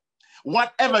heaven.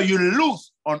 Whatever you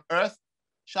loose on earth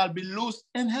shall be loosed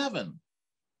in heaven.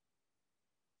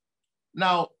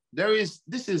 Now,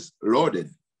 this is loaded,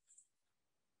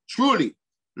 truly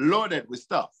loaded with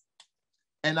stuff.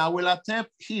 And I will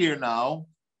attempt here now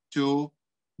to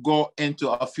go into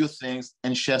a few things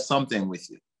and share something with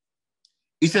you.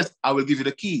 He says, I will give you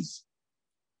the keys.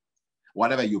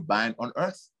 Whatever you bind on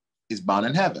earth is bound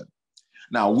in heaven.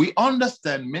 Now, we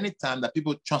understand many times that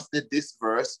people trusted this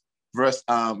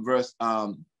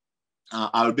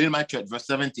I'll build my church, verse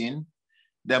 17,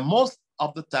 that most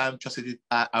of the time trusted it,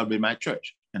 I'll build my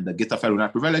church, and the gate of hell will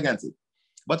not prevail against it.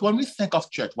 But when we think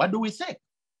of church, what do we think?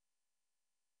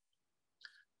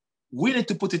 We need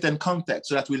to put it in context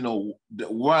so that we know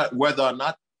whether or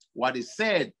not what is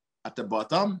said at the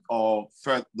bottom or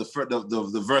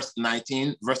the verse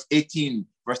 19, verse 18,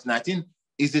 verse 19,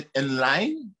 is it in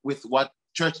line with what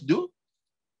church do?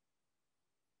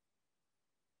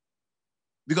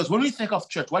 Because when we think of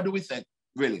church, what do we think,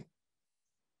 really?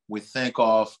 We think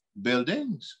of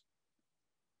buildings.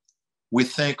 We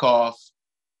think of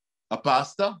a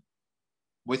pastor.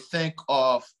 We think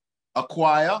of a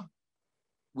choir.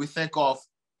 We think of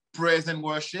praise and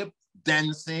worship,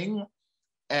 dancing,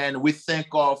 and we think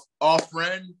of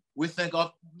offering. We think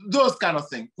of those kind of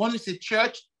things. When we say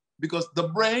church, because the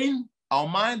brain, our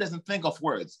mind doesn't think of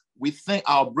words.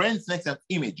 Our brain thinks of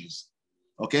images,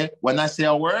 okay? When I say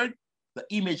a word, the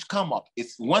image come up.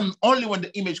 It's only when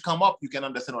the image come up, you can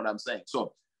understand what I'm saying.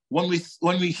 So when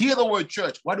we hear the word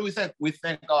church, what do we think? We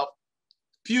think of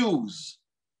pews,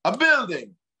 a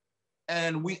building,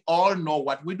 and we all know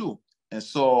what we do. And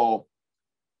so,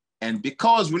 and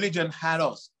because religion have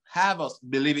us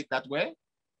believe it that way,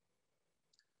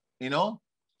 and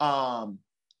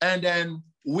then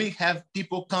we have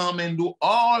people come and do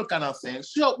all kind of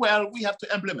things. So, well, we have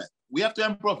to implement, we have to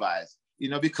improvise,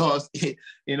 because, we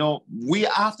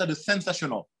are after the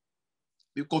sensational,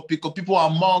 because people are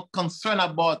more concerned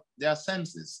about their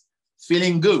senses,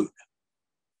 feeling good,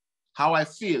 how I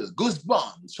feel,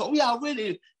 goosebumps. So we are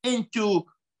really into,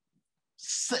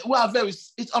 it's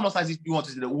almost as if you want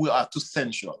to say that we are too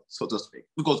sensual, so to speak,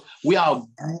 because we are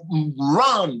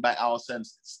run by our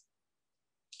senses.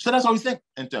 So that's what we think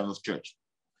in terms of church.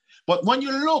 But when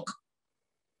you look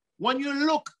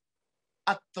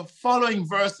at the following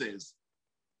verses,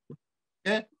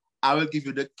 I will give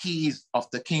you the keys of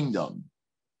the kingdom.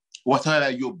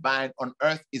 Whatsoever you bind on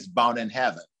earth is bound in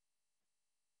heaven.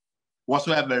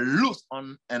 Whatsoever loose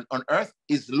on earth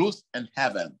is loose in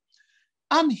heaven.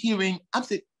 I'm saying,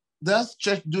 does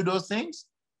church do those things?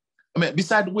 I mean,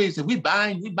 besides the way you say, we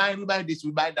bind this,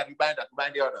 we bind that, we bind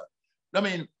the other. I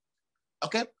mean,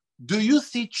 okay, do you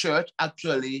see church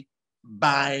actually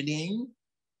binding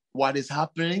what is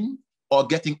happening or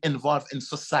getting involved in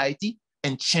society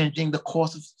and changing the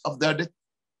course of their day?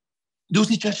 Do you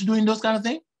see church doing those kind of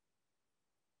things?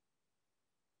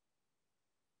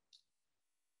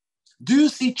 Do you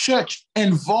see church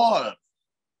involved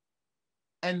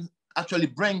and actually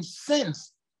bring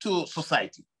sense to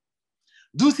society?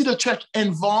 Do you see the church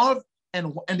involved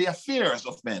in the affairs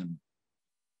of men?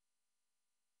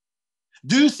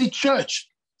 Do you see church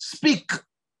speak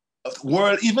of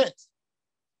world events?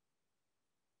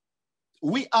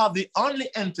 We are the only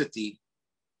entity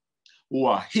who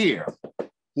are here,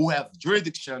 who have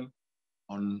jurisdiction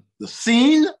on the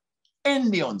seen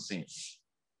and the unseen.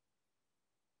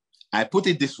 I put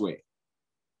it this way,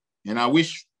 and I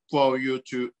wish for you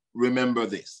to remember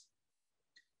this.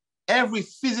 Every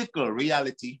physical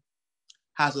reality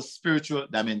has a spiritual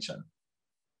dimension.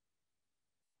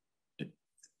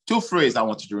 Two phrases I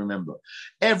want you to remember.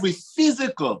 Every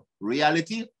physical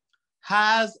reality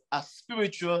has a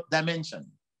spiritual dimension.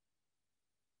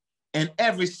 And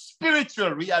every spiritual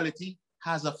reality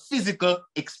has a physical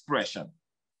expression.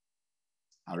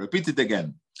 I'll repeat it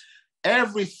again.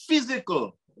 Every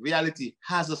physical reality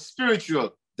has a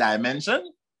spiritual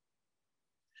dimension,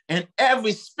 and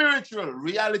every spiritual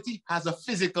reality has a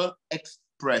physical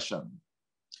expression.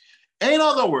 In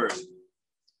other words,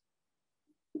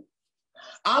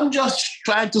 I'm just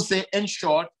trying to say, in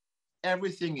short,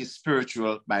 everything is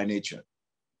spiritual by nature.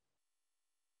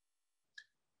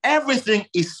 Everything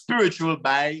is spiritual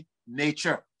by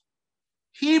nature.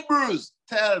 Hebrews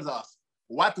tells us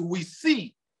what we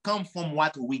see comes from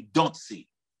what we don't see.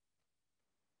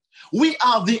 We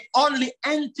are the only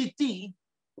entity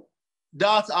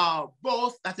that are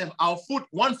both, that have our foot,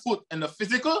 one foot in the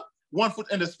physical, one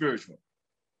foot in the spiritual,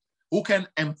 who can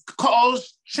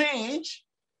cause change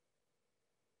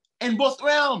in both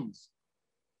realms.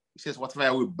 He says,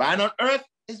 whatever we bind on earth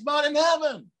is bound in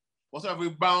heaven. Whatever we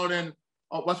bound in,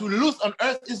 or what we loose on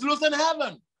earth is loose in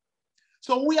heaven.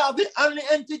 So we are the only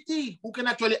entity who can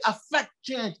actually affect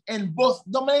change in both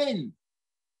domains.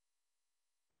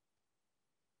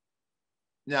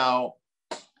 Now,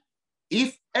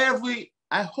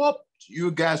 I hope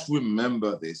you guys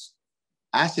remember this.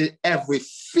 I said every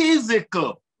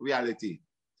physical reality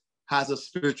has a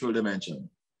spiritual dimension.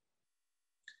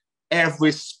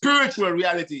 Every spiritual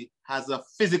reality has a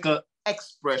physical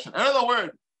expression. In other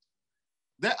words,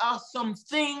 there are some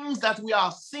things that we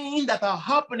are seeing that are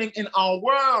happening in our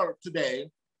world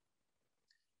today.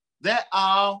 There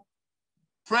are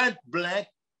point blank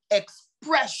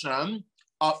expression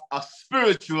of a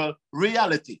spiritual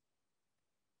reality.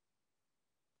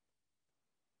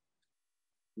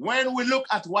 When we look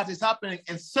at what is happening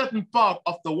in certain part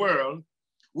of the world,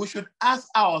 we should ask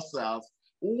ourselves,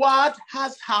 what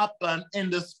has happened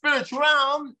in the spiritual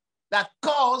realm that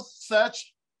caused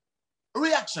such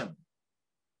reaction?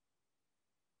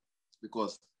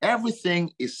 Because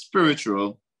everything is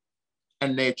spiritual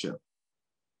in nature.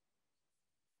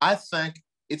 I think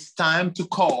it's time to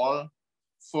call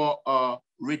for a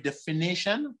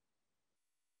redefinition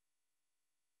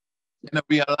and a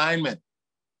realignment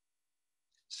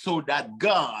so that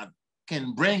God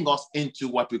can bring us into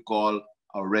what we call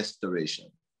a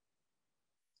restoration.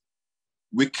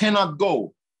 We cannot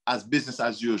go as business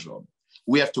as usual.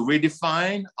 We have to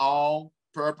redefine our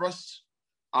purpose,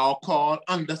 our call,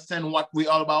 understand what we're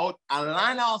all about,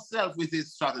 align ourselves with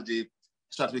His strategy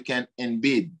so that we can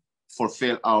indeed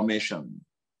fulfill our mission.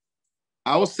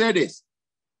 I will say this.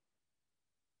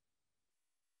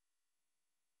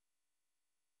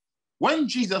 When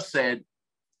Jesus said,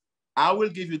 I will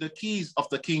give you the keys of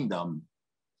the kingdom,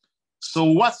 so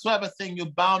whatsoever thing you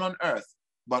bound on earth,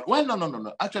 but well,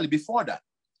 no. Actually, before that,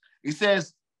 He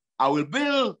says, I will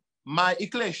build my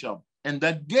ecclesia, and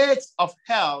the gates of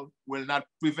hell will not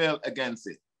prevail against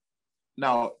it.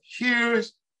 Now, here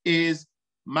is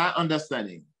my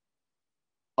understanding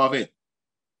of it.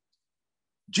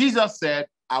 Jesus said,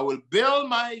 I will build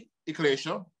my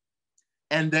ecclesia,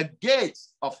 and the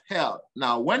gates of hell.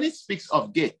 Now, when it speaks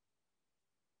of gate,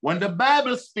 when the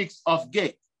Bible speaks of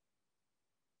gate,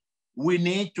 we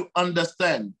need to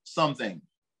understand something.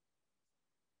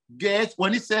 Gates,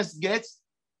 when it says gates,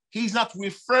 He's not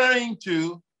referring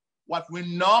to what we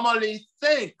normally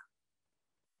think.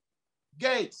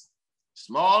 Gates,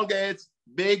 small gates,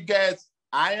 big gates,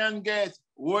 iron gates,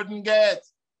 wooden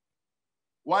gates,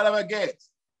 whatever gates.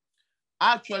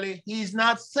 Actually, He's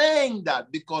not saying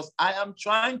that, because I am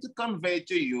trying to convey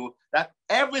to you that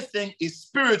everything is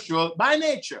spiritual by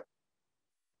nature.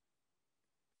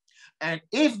 And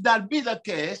if that be the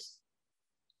case,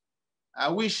 I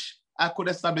wish I could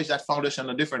establish that foundation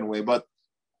a different way, but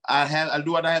I'll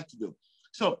do what I have to do.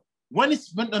 So when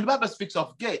the Bible speaks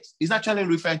of gates, it's actually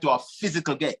referring to a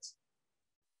physical gate.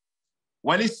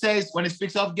 When it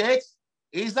speaks of gates,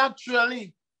 it's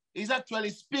actually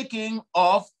speaking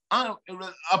of a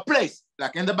place.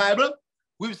 Like in the Bible,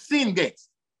 we've seen gates.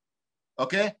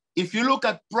 Okay? If you look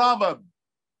at Proverbs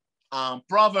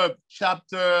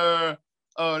chapter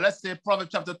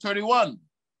 31.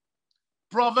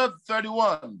 Proverbs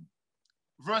 31,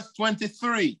 verse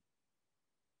 23.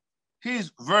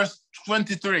 Here's verse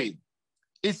 23.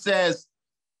 It says,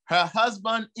 her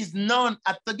husband is known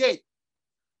at the gate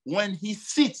when he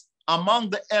sits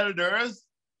among the elders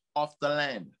of the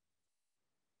land.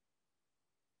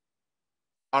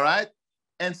 All right?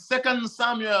 And 2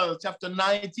 Samuel chapter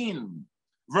 19,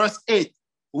 verse 8,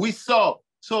 we saw,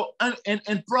 so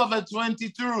in Proverbs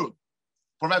 22,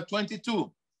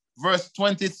 verse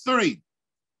 23,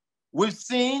 we've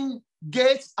seen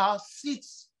gates are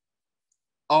seats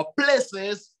are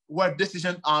places where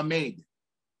decisions are made.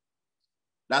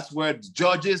 That's where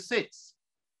judges sit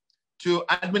to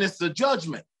administer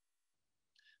judgment.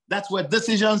 That's where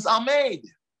decisions are made.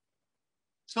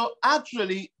 So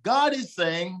actually, God is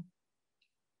saying,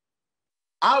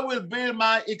 I will build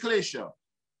my ecclesia.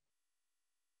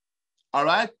 All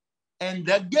right? And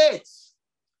the gates,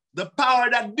 the power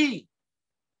that be,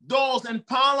 those in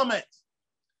parliament,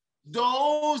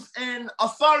 those in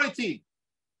authority,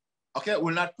 okay,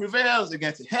 will not prevail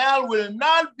against it. Hell will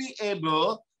not be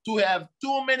able to have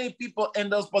too many people in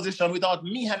those positions without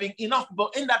me having enough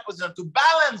people in that position to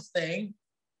balance things.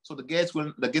 So the gates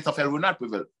of hell will not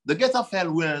prevail. The gates of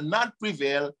hell will not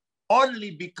prevail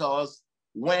only because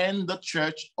when the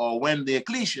church or when the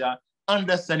ecclesia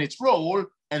understands its role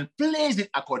and plays it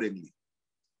accordingly.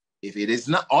 If it is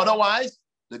not otherwise,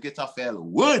 the gates of hell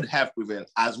would have prevailed.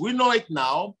 As we know it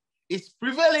now, it's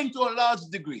prevailing to a large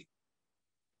degree.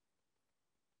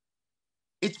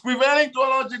 It's prevailing to a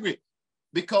large degree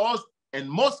because in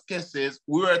most cases,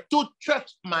 we were too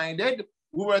church-minded,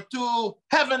 we were too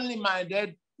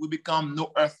heavenly-minded, we become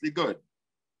no earthly good.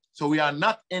 So we are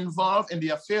not involved in the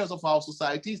affairs of our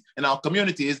societies and our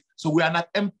communities, so we are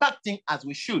not impacting as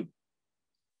we should.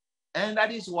 And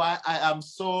that is why I am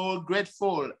so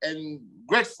grateful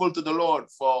to the Lord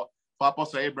for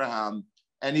Apostle Abraham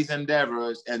and his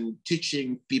endeavors and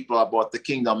teaching people about the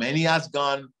kingdom. And he has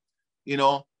gone, he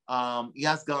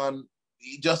has gone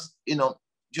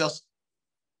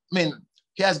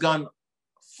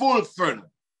full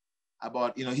further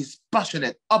about, he's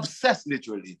passionate, obsessed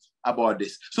literally about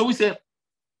this. So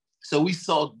we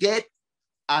saw gate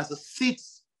as a seat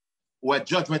where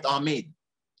judgment are made.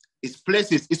 It's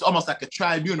places, it's almost like a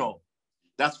tribunal.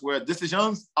 That's where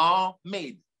decisions are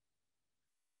made.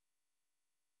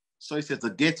 So he says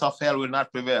the gates of hell will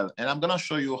not prevail. And I'm going to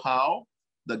show you how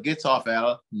the gates of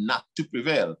hell not to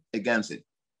prevail against it.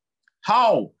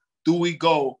 How do we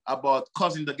go about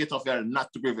causing the gates of hell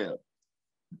not to prevail?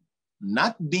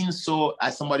 Not being so,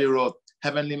 as somebody wrote,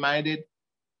 heavenly minded.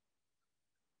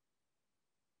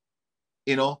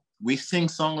 We sing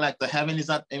song like the heaven is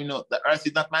not, the earth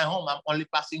is not my home. I'm only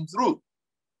passing through.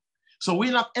 So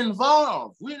we're not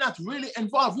involved. We're not really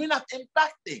involved. We're not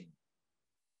impacting.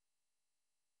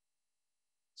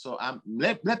 So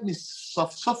let me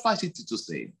suffice it to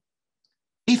say,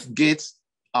 if gates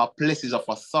are places of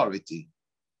authority,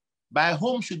 by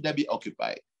whom should they be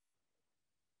occupied?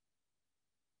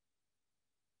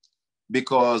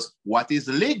 Because what is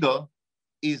legal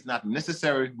is not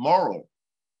necessarily moral.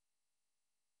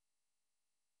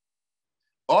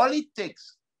 All it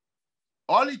takes,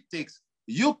 by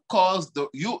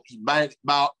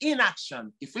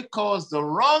inaction, if we cause the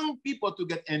wrong people to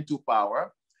get into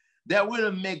power, they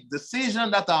will make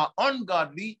decisions that are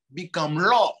ungodly become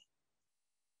law.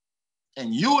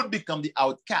 And you would become the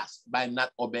outcast by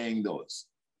not obeying those.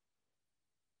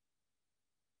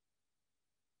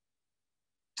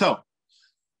 So,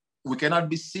 we cannot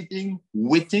be sitting,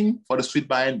 waiting for the sweet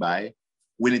by and by.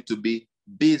 We need to be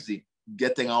busy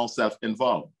getting ourselves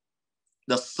involved.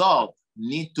 The salt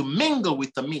need to mingle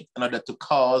with the meat in order to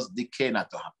cause decay not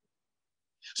to happen.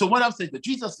 So what I'm saying, that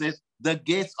Jesus says, the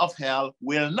gates of hell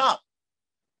will not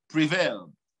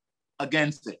prevail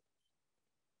against it.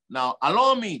 Now,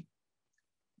 allow me,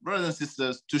 brothers and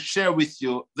sisters, to share with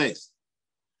you this.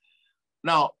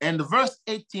 Now, in verse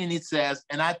 18, it says,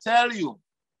 and I tell you,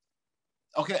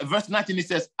 okay, verse 19, it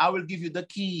says, I will give you the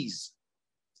keys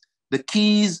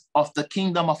of the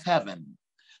kingdom of heaven.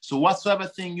 So whatsoever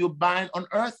thing you bind on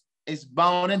earth is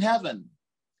bound in heaven.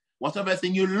 Whatsoever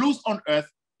thing you loose on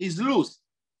earth is loose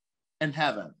in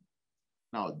heaven.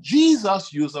 Now,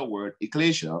 Jesus used the word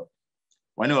ecclesia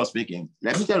when he was speaking.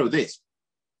 Let me tell you this.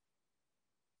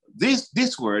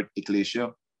 This word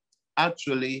ecclesia,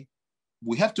 actually,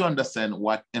 we have to understand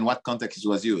in what context it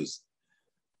was used.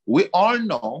 We all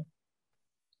know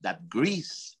that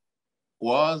Greece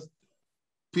was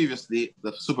previously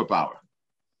the superpower.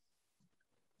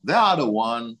 They are the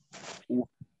one who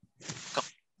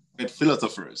made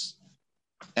philosophers.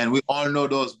 And we all know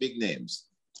those big names,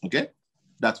 okay?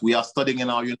 That we are studying in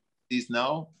our universities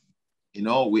now.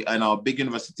 We in our big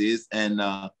universities, and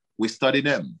we study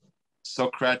them.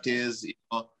 Socrates,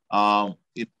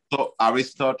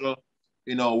 Aristotle,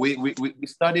 we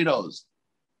study those.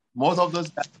 Most of those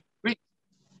guys are Greek.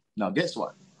 Now, guess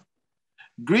what?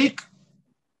 Greek,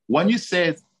 when you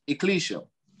say ecclesia,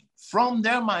 from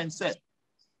their mindset,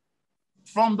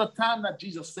 from the time that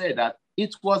Jesus said that,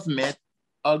 it was meant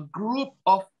a group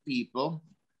of people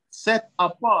set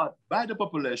apart by the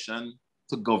population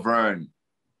to govern.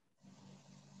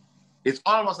 It's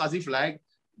almost as if like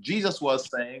Jesus was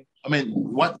saying,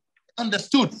 what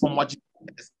understood from what Jesus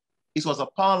says, it was a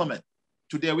parliament.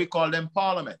 Today we call them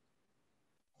parliament.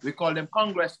 We call them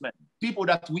congressmen, people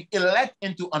that we elect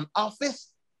into an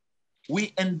office.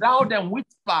 We endow them with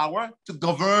power to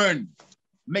govern,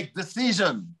 make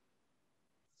decisions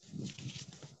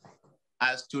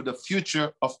as to the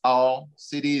future of our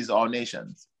cities, our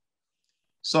nations.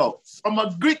 So from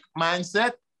a Greek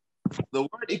mindset, the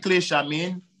word ekklesia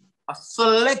means a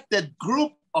selected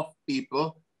group of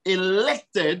people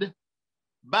elected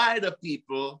by the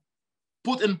people,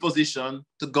 put in position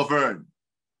to govern.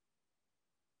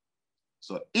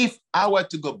 So if I were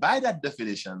to go by that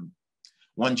definition,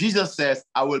 when Jesus says,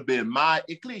 I will build my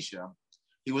ecclesia,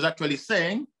 he was actually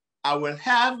saying, I will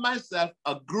have myself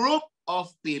a group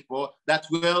of people that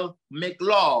will make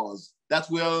laws, that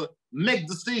will make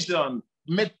decisions,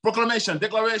 make proclamation,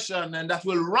 declaration, and that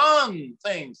will run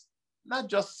things, not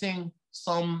just sing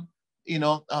some,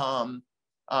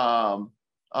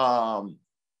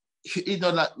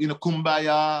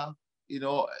 kumbaya,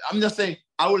 I'm just saying,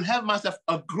 I will have myself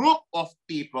a group of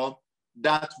people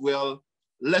that will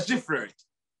legislate,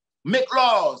 make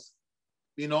laws,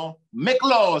 make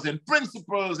laws and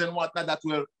principles and whatnot that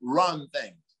will run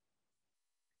things.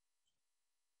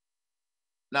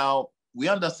 Now, we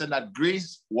understand that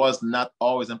Greece was not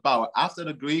always in power. After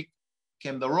the Greek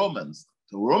came the Romans.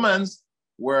 The Romans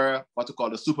were what we call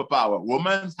the superpower.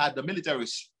 Romans had the military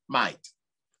might.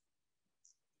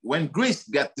 When Greece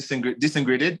got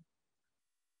disintegrated,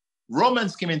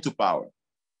 Romans came into power.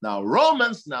 Now,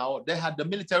 Romans they had the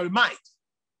military might.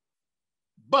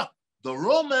 But the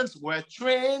Romans were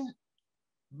trained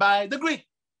by the Greek.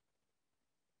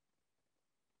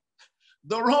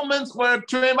 The Romans were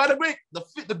trained by the Greek.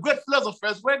 The great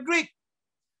philosophers were Greek.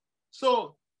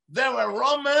 So there were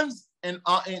Romans and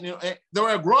there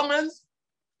were Romans,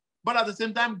 but at the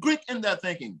same time, Greek in their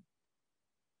thinking.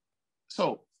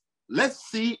 So let's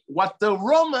see what the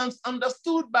Romans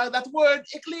understood by that word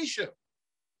ecclesia.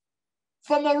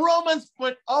 From a Roman's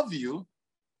point of view,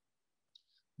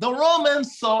 the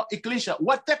Romans saw ecclesia.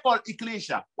 What they call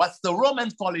ecclesia? What's the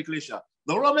Romans call ecclesia?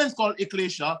 The Romans call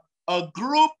ecclesia a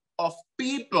group of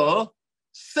people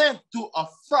sent to a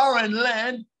foreign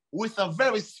land with a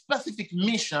very specific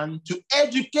mission to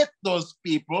educate those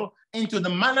people into the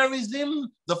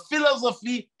mannerism, the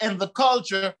philosophy, and the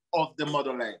culture of the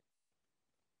motherland.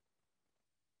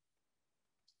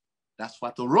 That's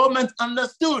what the Romans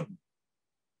understood.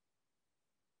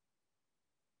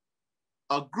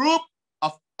 A group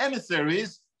of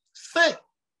emissaries sent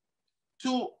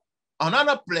to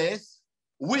another place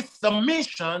with the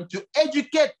mission to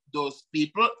educate those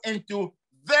people into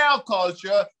their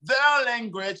culture, their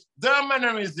language, their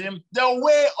mannerism, their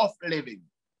way of living.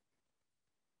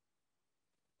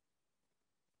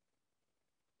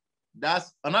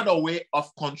 That's another way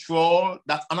of control.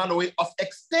 That's another way of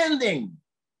extending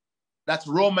that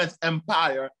Roman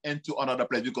Empire into another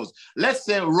place. Because let's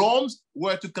say Romans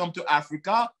were to come to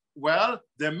Africa, well,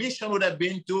 their mission would have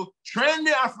been to train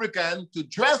the African to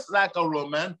dress like a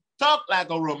Roman, talk like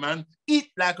a Roman, eat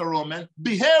like a Roman,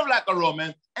 behave like a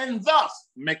Roman, and thus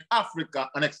make Africa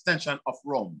an extension of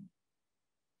Rome.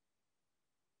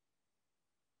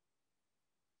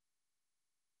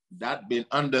 That being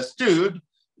understood,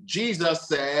 Jesus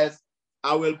says,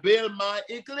 I will build my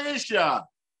ecclesia.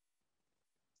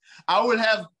 I will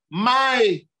have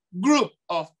my group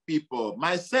of people,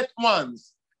 my set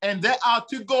ones, and they are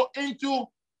to go into,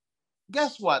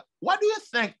 guess what? What do you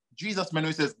think Jesus meant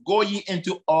when he says, go ye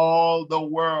into all the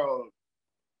world?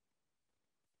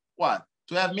 What?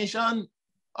 To have mission,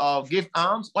 give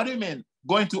alms? What do you mean?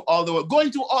 Go into all the world. Go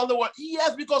into all the world.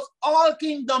 Yes, because all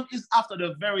kingdom is after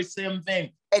the very same thing.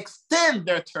 Extend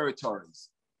their territories.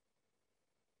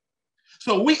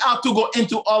 So we are to go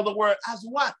into all the world as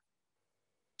what?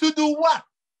 To do what?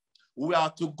 We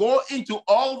are to go into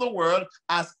all the world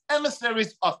as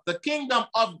emissaries of the kingdom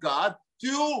of God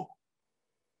to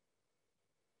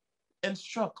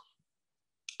instruct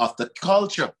of the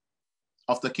culture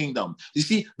of the kingdom. You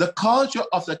see, the culture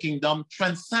of the kingdom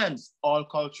transcends all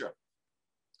culture.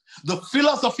 The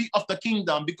philosophy of the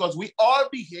kingdom, because we all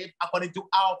behave according to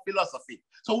our philosophy.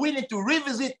 So we need to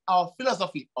revisit our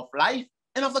philosophy of life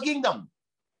and of the kingdom.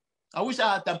 I wish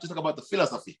I had time to talk about the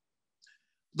philosophy.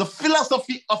 The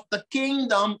philosophy of the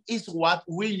kingdom is what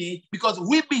we need because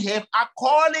we behave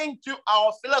according to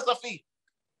our philosophy.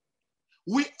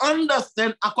 We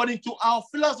understand according to our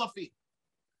philosophy.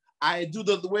 I do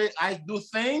the way I do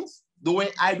things, the way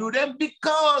I do them,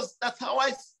 because that's how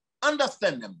I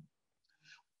understand them.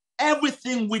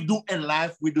 Everything we do in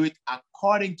life, we do it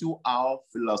according to our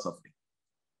philosophy.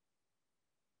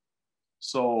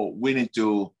 So we need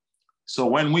to So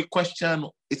when we question,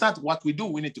 it's not what we do,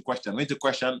 we need to question. We need to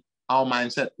question our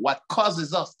mindset. What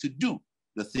causes us to do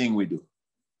the thing we do?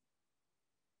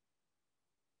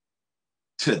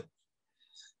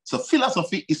 So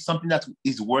philosophy is something that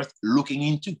is worth looking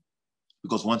into,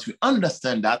 because once we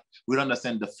understand that, we'll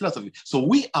understand the philosophy. So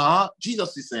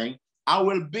Jesus is saying, I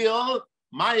will build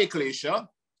my ecclesia.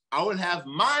 I will have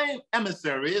my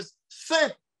emissaries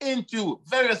sent into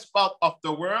various parts of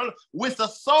the world with a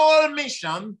sole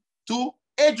mission to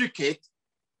educate,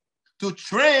 to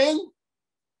train,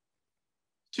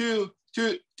 to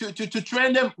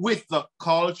train them with the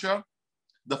culture,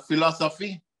 the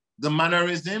philosophy, the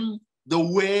mannerism, the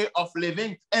way of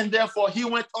living. And therefore, he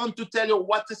went on to tell you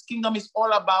what this kingdom is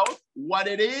all about, what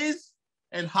it is,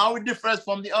 and how it differs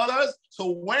from the others.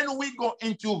 So when we go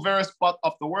into various parts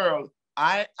of the world,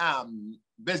 I am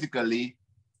basically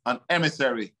an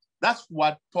emissary. That's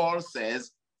what Paul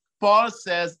says. Paul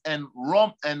says in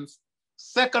 2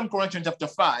 Corinthians chapter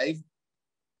 5,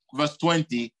 verse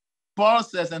 20, Paul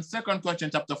says in 2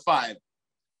 Corinthians chapter 5,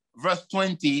 verse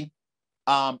 20,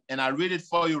 and I read it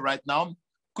for you right now,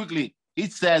 quickly.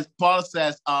 It says, Paul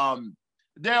says,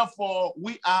 therefore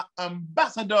we are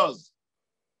ambassadors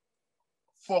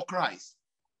for Christ.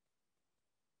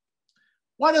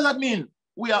 What does that mean?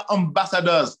 We are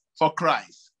ambassadors for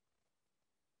Christ.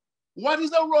 What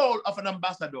is the role of an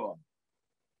ambassador?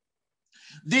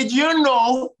 Did you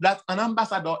know that an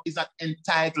ambassador is not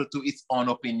entitled to its own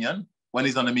opinion when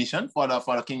he's on a mission for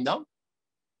the kingdom?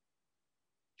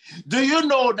 Do you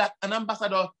know that an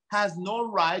ambassador has no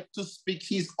right to speak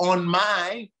his own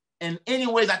mind in any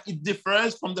way that it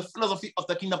differs from the philosophy of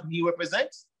the kingdom he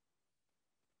represents?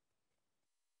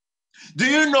 Do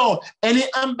you know any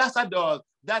ambassador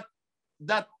that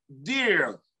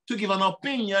dare to give an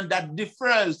opinion that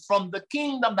differs from the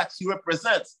kingdom that he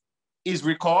represents is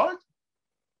recalled?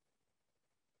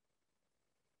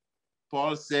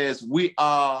 Paul says we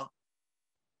are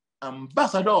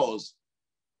ambassadors.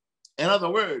 In other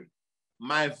words,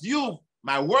 my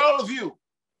worldview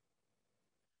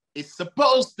is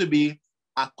supposed to be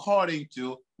according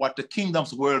to what the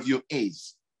kingdom's worldview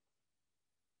is.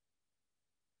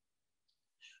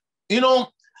 You know,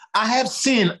 I have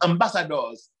seen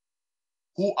ambassadors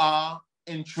who are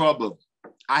in trouble.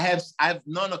 I've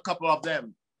known a couple of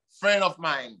them, friends of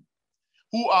mine,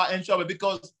 who are in trouble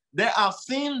because they are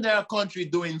seeing their country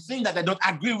doing things that they don't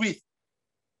agree with.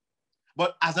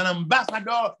 But as an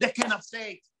ambassador, they cannot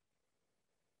say it.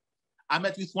 I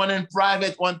met with one in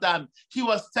private one time. He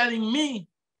was telling me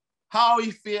how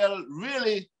he felt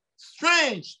really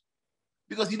strange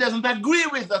because he doesn't agree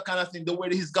with the kind of thing, the way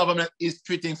his government is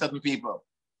treating certain people.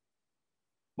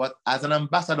 But as an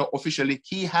ambassador officially,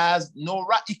 he has no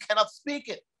right, he cannot speak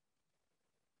it.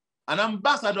 An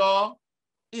ambassador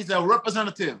is a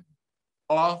representative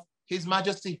of His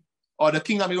Majesty or the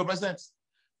kingdom he represents.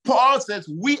 Paul says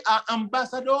we are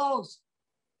ambassadors.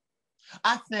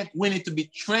 I think we need to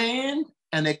be trained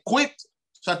and equipped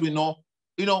so that we know,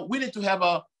 we need to have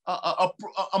a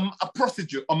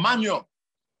procedure, a manual,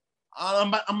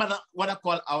 what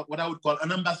I would call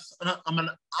an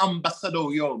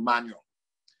ambassadorial manual,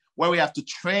 where we have to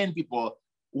train people.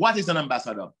 What is an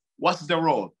ambassador? What's the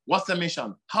role? What's the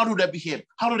mission? How do they behave?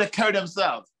 How do they carry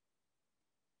themselves?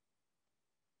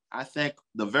 I think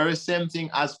the very same thing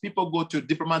as people go to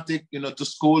diplomatic, to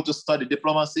school to study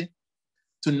diplomacy,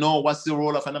 to know what's the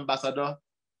role of an ambassador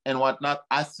and whatnot.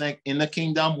 I think in the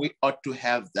kingdom, we ought to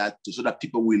have that too, so that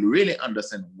people will really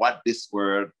understand what this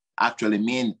word actually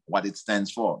means, what it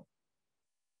stands for.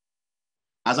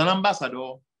 As an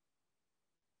ambassador,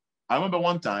 I remember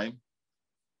one time,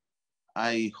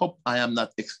 I hope I am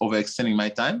not overextending my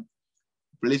time.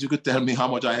 Please, you could tell me how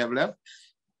much I have left.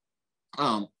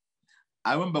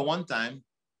 I remember one time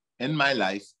in my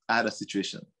life, I had a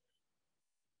situation.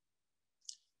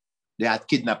 They had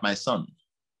kidnapped my son.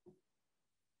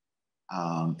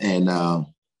 And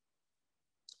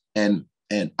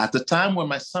at the time when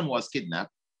my son was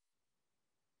kidnapped,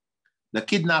 the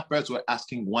kidnappers were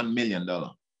asking $1 million.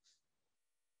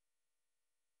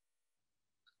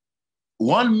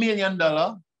 $1 million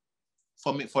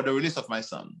for the release of my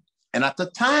son. And at the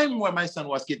time when my son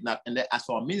was kidnapped and they asked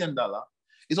for $1 million,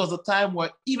 it was a time where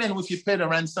even if you pay the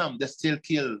ransom, they still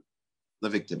kill the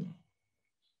victim.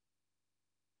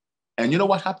 And you know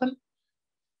what happened?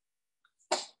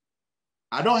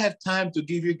 I don't have time to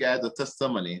give you guys a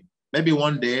testimony. Maybe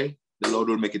one day the Lord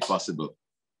will make it possible.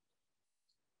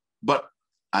 But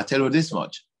I tell you this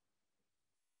much.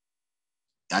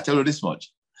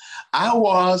 I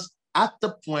was at the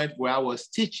point where I was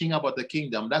teaching about the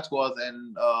kingdom. That was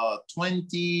in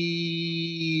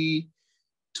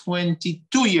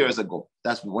 22 years ago.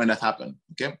 That's when that happened,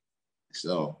 okay?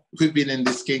 So we've been in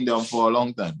this kingdom for a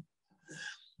long time.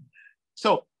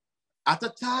 So at the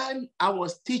time I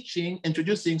was teaching,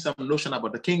 introducing some notion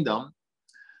about the kingdom,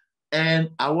 and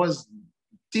I was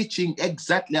teaching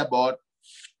exactly about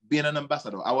being an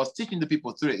ambassador. I was teaching the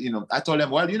people through it, I told them,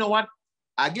 well, you know what?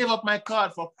 I gave up my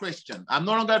card for Christian. I'm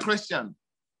no longer a Christian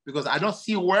because I don't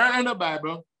see where in the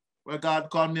Bible where God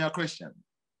called me a Christian.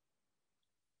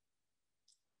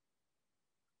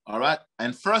 All right.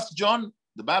 And 1 John,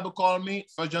 the Bible called me,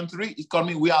 1 John 3, it called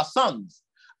me, we are sons.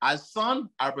 As son,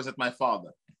 I represent my father.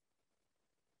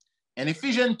 And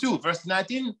Ephesians 2, verse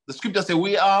 19, the scripture says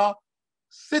we are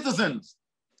citizens.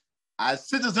 As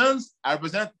citizens, I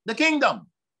represent the kingdom.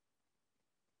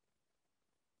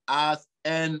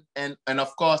 And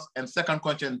of course, in 2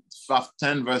 Corinthians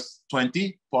 10, verse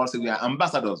 20, Paul says we are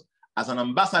ambassadors. As an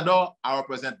ambassador, I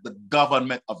represent the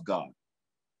government of God.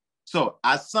 So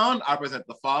as son, I represent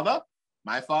the father,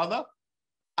 my father.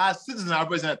 As citizen, I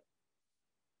represent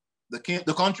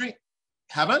the country,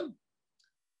 heaven.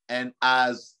 And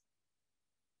as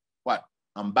what?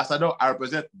 Ambassador, I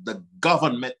represent the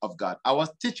government of God. I was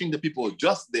teaching the people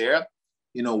just there,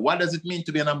 what does it mean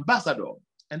to be an ambassador?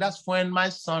 And that's when my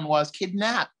son was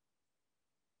kidnapped.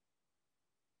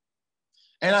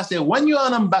 And I said, when you're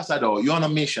an ambassador, you're on a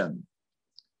mission.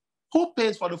 Who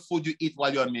pays for the food you eat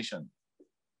while you're on mission?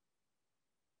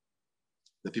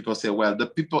 The people say, well,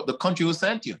 the country who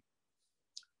sent you.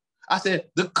 I said,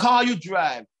 the car you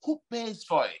drive, who pays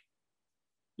for it?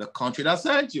 The country that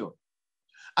sent you.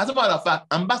 As a matter of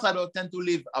fact, ambassadors tend to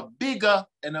live a bigger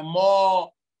and a more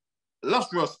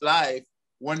luxurious life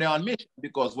when they're on mission,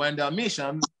 because when they're on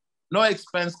mission, no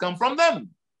expense comes from them.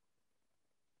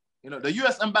 The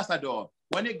US ambassador,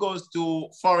 when he goes to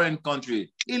foreign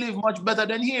country, he lives much better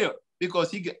than here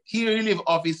because here he lives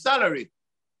off his salary.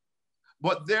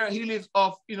 But there he lives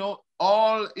off,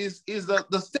 all is the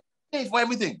state for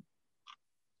everything.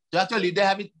 So actually, they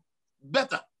have it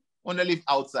better when they live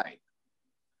outside.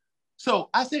 So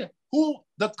I say,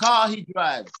 the car he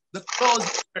drives, the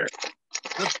clothes he wears,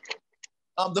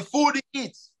 the food he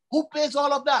eats, who pays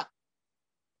all of that?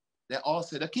 They all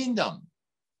say the kingdom.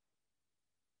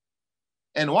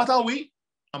 And what are we?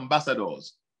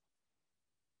 Ambassadors.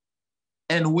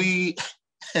 And we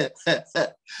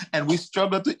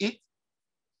struggle to eat.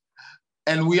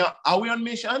 And are we on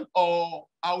mission or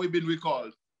are we being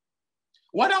recalled?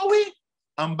 What are we?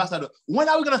 Ambassador. When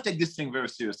are we going to take this thing very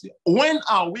seriously? When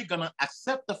are we going to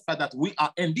accept the fact that we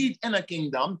are indeed in a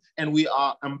kingdom and we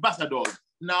are ambassadors?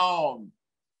 Now,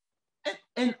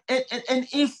 and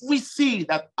if we see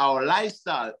that our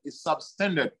lifestyle is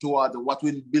substandard toward what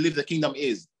we believe the kingdom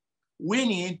is, we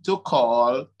need to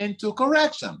call into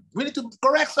correction. We need to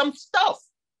correct some stuff.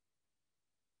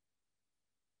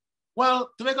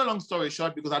 Well, to make a long story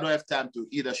short, because I don't have time to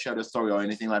either share the story or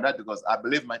anything like that, because I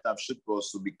believe my time should go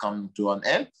to become to an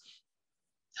end,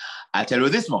 I'll tell you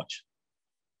this much.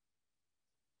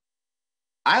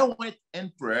 I went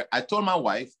in prayer. I told my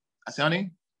wife, I said,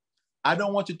 honey, I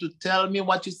don't want you to tell me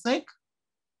what you think.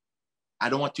 I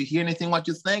don't want to hear anything what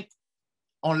you think,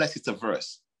 unless it's a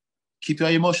verse. Keep your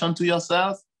emotion to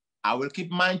yourself. I will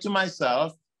keep mine to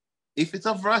myself. If it's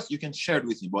a verse, you can share it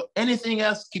with me. But anything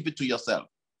else, keep it to yourself.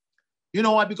 You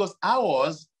know why? Because I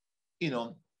was,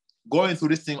 going through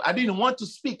this thing. I didn't want to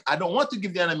speak. I don't want to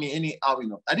give the enemy any, I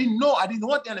didn't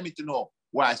want the enemy to know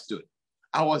where I stood.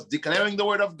 I was declaring the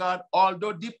word of God,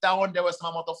 although deep down there was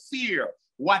some amount of fear.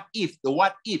 What if, the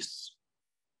what ifs.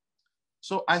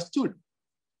 So I stood.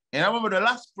 And I remember the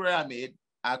last prayer I made,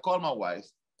 I called my wife,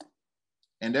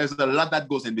 and there's a lot that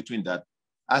goes in between that.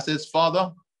 I says,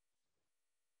 Father,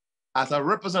 as a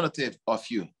representative of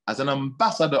you, as an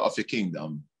ambassador of your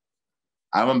kingdom,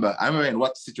 I remember in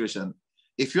what situation.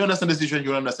 If you understand the situation,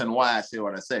 you'll understand why I say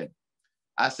what I said.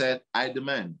 I said, I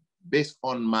demand, based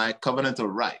on my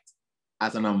covenantal right,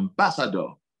 as an ambassador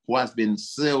who has been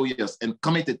serious and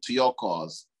committed to your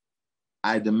cause,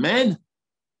 I demand,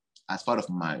 as part of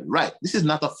my right. This is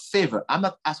not a favor. I'm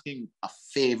not asking a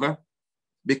favor,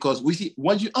 because we see,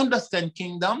 when you understand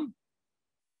kingdom,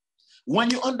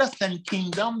 this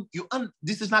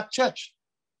is not church.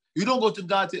 You don't go to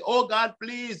God and say, oh God,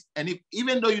 please. And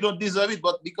even though you don't deserve it,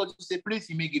 but because you say, please,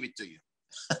 he may give it to you.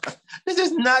 This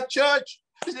is not church.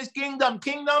 This is kingdom.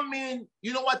 Kingdom means,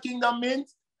 you know what kingdom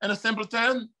means in a simple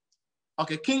term?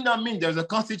 Okay, kingdom means there's a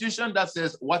constitution that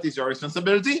says what is your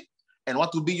responsibility and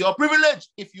what will be your privilege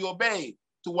if you obey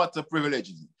to what the privilege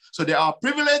is. So there are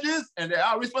privileges and there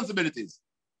are responsibilities.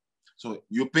 So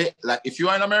you pay, like if you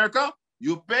are in America,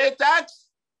 you pay tax,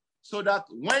 so that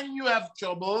when you have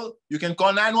trouble, you can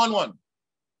call 911.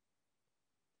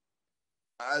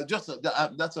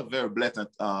 that's a very blatant,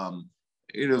 a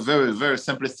very, very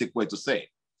simplistic way to say it.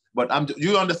 But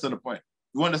you understand the point.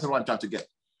 You understand what I'm trying to get.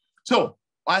 So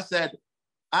I said,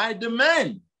 I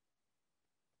demand,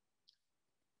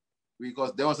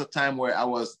 because there was a time where I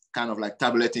was kind of like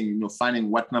tabulating, finding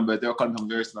what number, they were calling from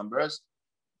various numbers,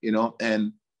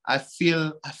 and I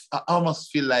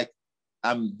almost feel like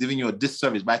I'm giving you a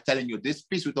disservice by telling you this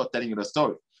piece without telling you the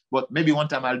story. But maybe one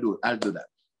time I'll do that.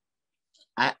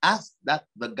 I asked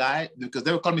the guy, because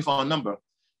they were calling me for a number,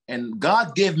 and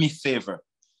God gave me favor.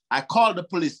 I called the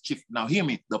police chief. Now hear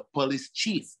me, the police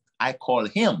chief, I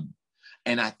called him,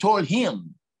 and I told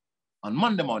him on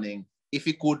Monday morning if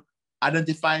he could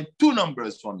identify 2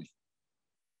 numbers for me.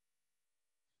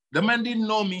 The man didn't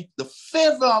know me. The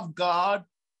favor of God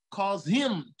caused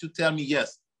him to tell me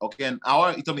yes. Okay, and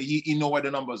he told me he know where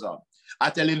the numbers are. I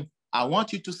tell him, I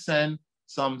want you to send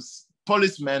some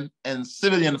policemen and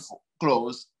civilian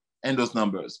clothes and those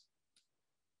numbers.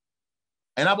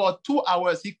 And about 2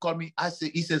 hours, he called me.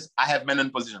 He says, I have men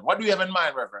in position. What do you have in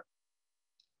mind, Reverend?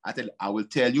 I tell him, I will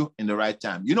tell you in the right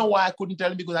time. You know why I couldn't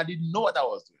tell him? Because I didn't know what I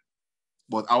was doing.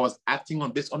 But I was acting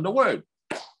based on the word.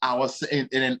 I was saying,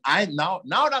 and now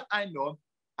that I know,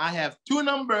 I have 2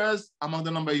 numbers among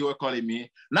the number you were calling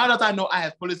me. Now that I know I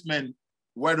have policemen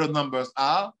where those numbers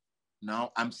are,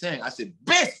 now I said,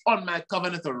 based on my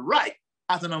covenantal right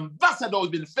as an ambassador who's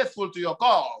been faithful to your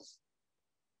cause,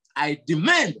 I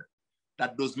demand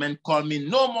that those men call me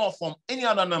no more from any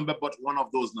other number but one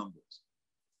of those numbers.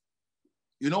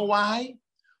 You know why?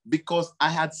 Because I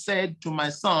had said to my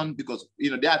son, because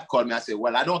they had called me, I said,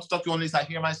 well, I don't want to talk to you unless I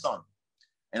hear my son.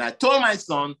 And I told my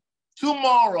son,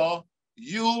 tomorrow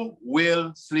you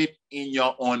will sleep in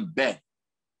your own bed.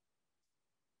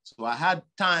 So I had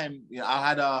time,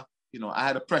 I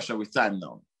had a pressure with time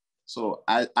now. So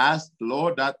I asked the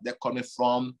Lord that they're coming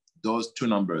from those 2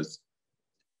 numbers.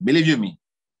 Believe you me,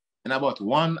 in about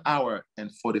 1 hour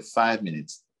and 45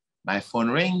 minutes, my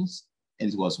phone rings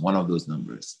and it was one of those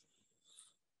numbers.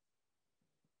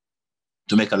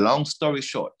 To make a long story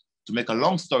short,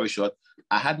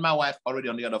 I had my wife already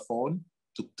on the other phone.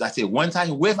 I said, once I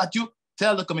wave at you,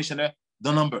 tell the commissioner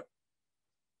the number.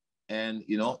 And,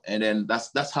 and then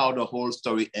that's how the whole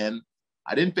story ended.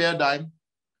 I didn't pay a dime,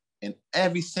 and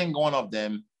every single one of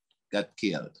them got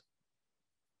killed.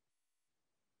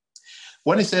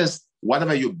 When it says,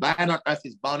 whatever you bind on earth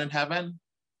is bound in heaven,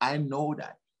 I know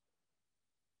that.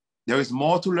 There is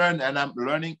more to learn, and I'm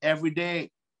learning every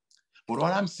day. But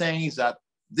what I'm saying is that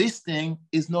this thing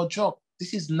is no joke.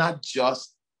 This is not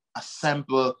just a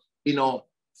simple,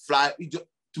 fly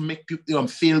to make people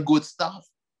feel good stuff.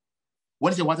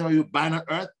 When it says, whatever you bind on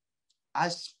earth, I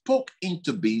spoke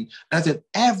into being, and I said,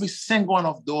 every single one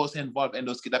of those involved in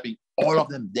those kidnapping, all of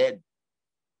them dead.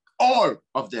 All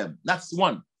of them. That's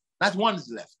one. Not one is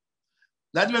left.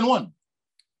 Not even one.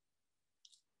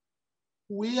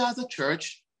 We as a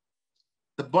church,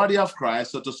 the body of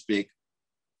Christ, so to speak,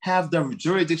 have the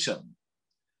jurisdiction.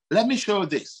 Let me show you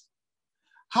this.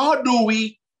 How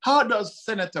does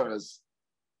senators,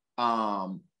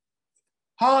 how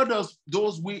does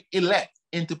those we elect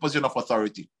into position of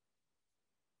authority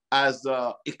as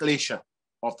the Ekklesia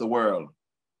of the world,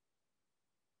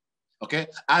 okay?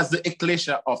 As the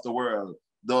Ekklesia of the world,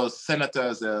 those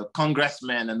senators,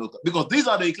 congressmen, and because these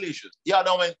are the Ekklesias. They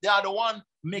are the one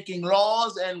making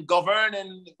laws and govern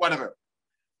and whatever.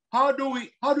 How do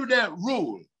they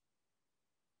rule?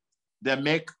 They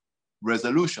make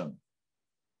resolution.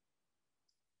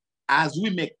 As we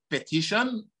make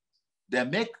petition, they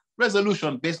make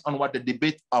resolution based on what they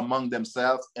debate among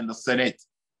themselves in the Senate.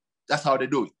 That's how they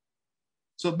do it.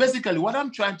 So basically, what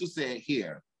I'm trying to say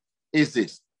here is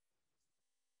this.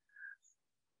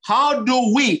 How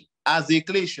do we, as the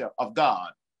Ekklesia of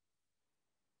God,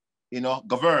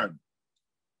 govern?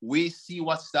 We see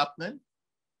what's happening.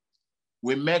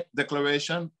 We make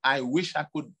declaration. I wish I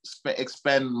could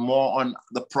expand more on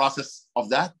the process of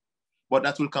that, but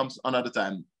that will come another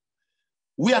time.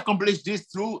 We accomplish this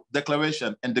through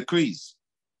declaration and decrees,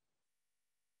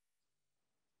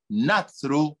 not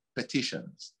through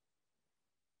petitions.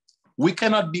 We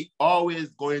cannot be always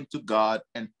going to God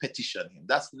and petition him.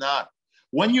 That's not.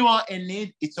 When you are in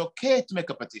need, it's okay to make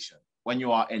a petition when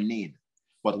you are in need.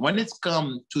 But when it's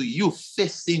come to you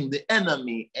facing the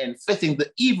enemy and facing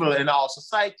the evil in our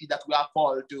society that we are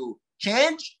called to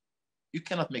change, you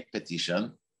cannot make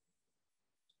petition.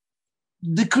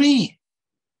 Decree.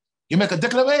 You make a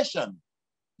declaration.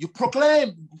 You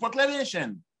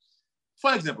proclamation.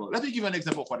 For example, let me give you an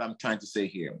example of what I'm trying to say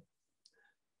here.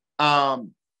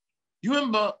 You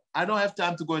remember, I don't have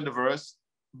time to go in the verse,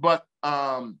 but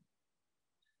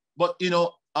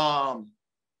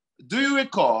do you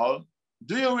recall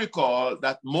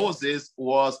that Moses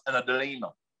was in a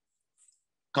dilemma?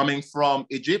 Coming from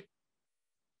Egypt,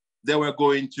 they were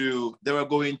going to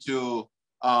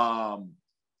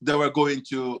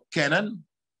Canaan.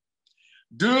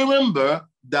 Do you remember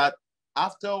that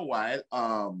after a while,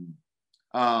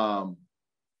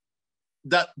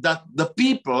 that the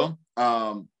people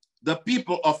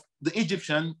of the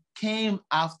Egyptian came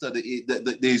after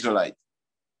the Israelite.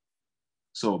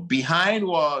 So behind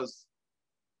was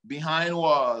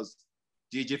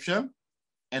the Egyptian,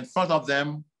 in front of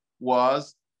them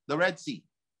was the Red Sea.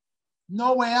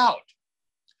 No way out.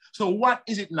 So what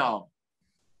is it now?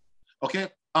 Okay.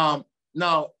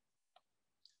 Now,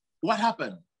 what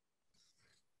happened?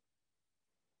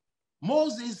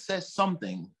 Moses says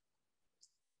something.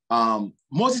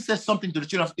 Moses says something to the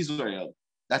children of Israel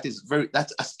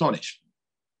that's astonishing.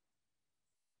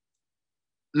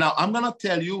 Now, I'm gonna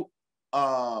tell you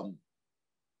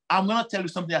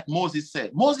something that Moses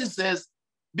said. Moses says,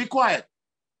 "Be quiet."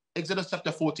 Exodus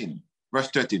chapter 14, verse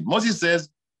 13. Moses says,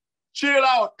 "Chill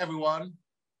out, everyone.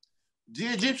 The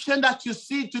Egyptian that you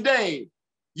see today,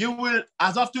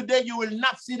 as of today, you will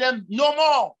not see them no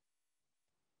more."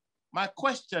 My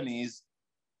question is,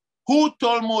 who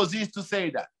told Moses to say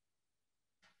that?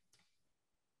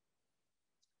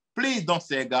 Please don't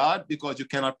say God, because you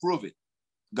cannot prove it.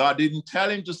 God didn't tell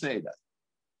him to say that.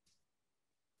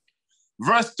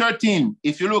 Verse 13,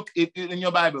 if you look in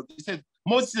your Bible, it says,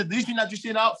 Moses said, "The Egyptian that you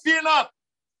see now, fear not,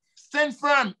 stand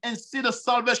firm and see the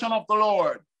salvation of the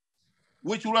Lord,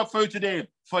 which will work for you today.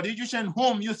 For the Egyptian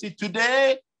whom you see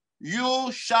today,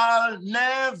 you shall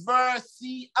never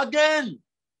see again."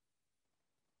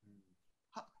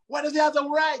 Why does he have the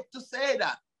right to say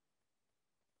that?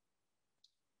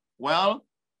 Well,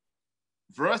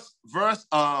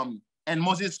 and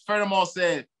Moses furthermore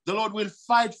said, "The Lord will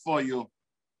fight for you.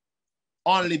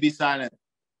 Only be silent."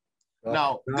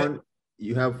 Now, John,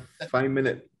 you have 5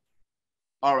 minutes.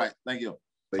 All right, thank you.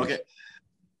 Please. Okay.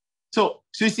 So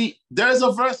you see, there is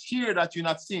a verse here that you're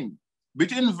not seeing.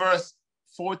 Between verse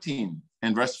 14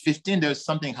 and verse 15, there's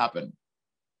something happened.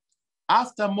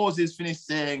 After Moses finished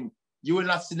saying, "You will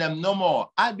not see them no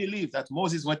more," I believe that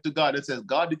Moses went to God and says,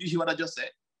 "God, did you hear what I just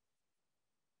said?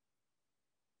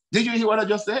 Did you hear what I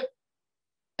just said?"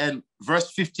 And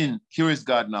verse 15, here is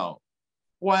God now.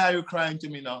 "Why are you crying to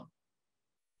me now?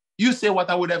 You say what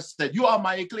I would have said. You are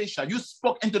my Ekklesia. You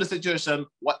spoke into the situation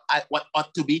what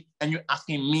ought to be, and you're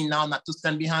asking me now not to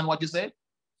stand behind what you said?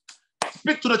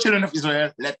 Speak to the children of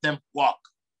Israel, let them walk."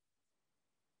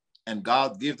 And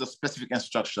God gave the specific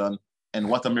instruction, and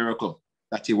what a miracle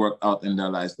that he worked out in their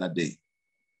lives that day.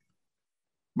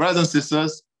 Brothers and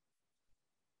sisters,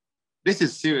 this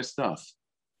is serious stuff.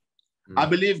 I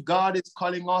believe God is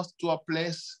calling us to a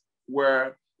place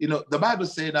where, the Bible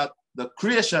says that the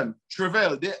creation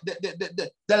travail, they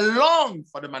long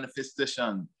for the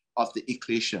manifestation of the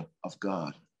Ekklesia of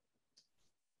God.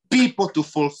 People to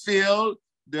fulfill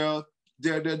their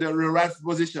rightful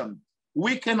position.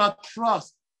 We cannot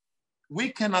trust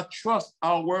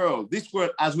our world, this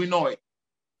world as we know it,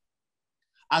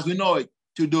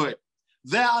 to do it.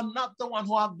 They are not the one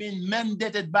who have been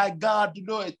mandated by God to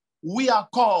do it. We are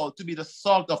called to be the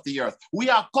salt of the earth. We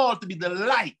are called to be the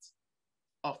light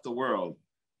of the world.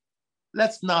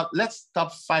 Let's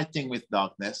stop fighting with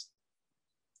darkness.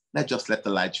 Let's just let the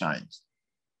light shine.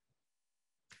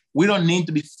 We don't need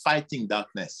to be fighting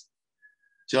darkness.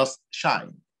 Just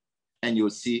shine, and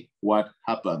you'll see what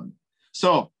happened.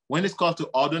 So when it's called to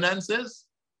ordinances,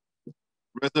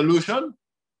 resolution,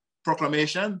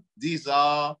 proclamation, these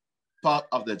are part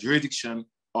of the jurisdiction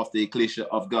of the Ekklesia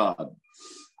of God.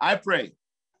 I pray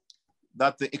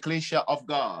that the Ekklesia of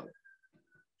God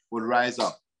would rise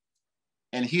up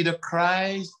and hear the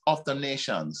cries of the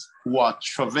nations who are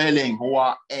travailing, who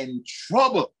are in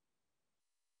trouble.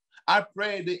 I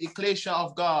pray the Ekklesia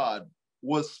of God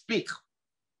will speak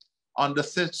on the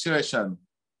situation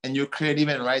in Ukraine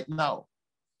even right now.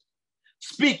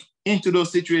 Speak into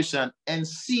those situations and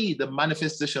see the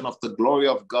manifestation of the glory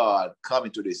of God come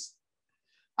into this.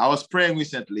 I was praying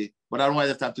recently, but I don't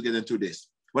have time to get into this.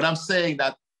 But I'm saying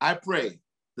that I pray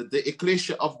that the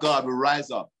Ekklesia of God will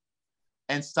rise up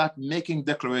and start making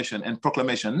declaration and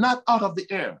proclamation, not out of the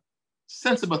air.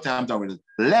 Sensible time, done with it,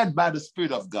 led by the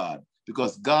Spirit of God,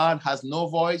 because God has no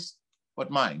voice but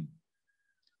mine.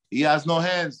 He has no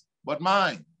hands but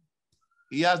mine.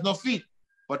 He has no feet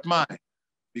but mine.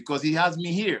 Because he has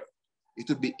me here, it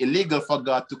would be illegal for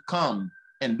God to come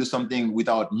and do something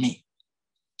without me.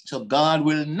 So God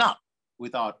will not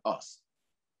without us.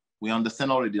 We understand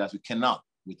already that we cannot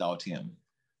without him.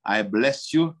 I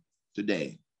bless you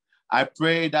today. I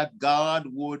pray that God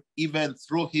would, even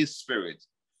through his spirit,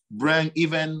 bring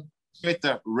even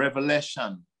greater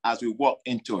revelation as we walk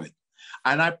into it.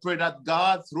 And I pray that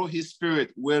God, through his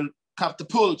spirit, will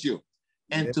catapult you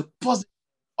into position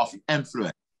of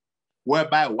influence,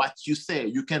 whereby what you say,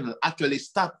 you can actually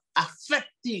start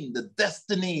affecting the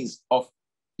destinies of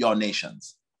your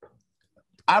nations.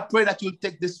 I pray that you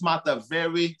take this matter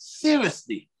very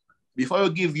seriously before you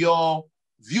give your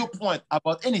viewpoint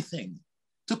about anything,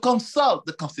 to consult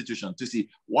the Constitution to see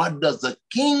what does the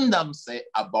kingdom say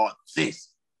about this.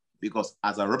 Because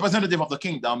as a representative of the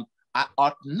kingdom, I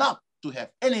ought not to have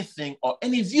anything or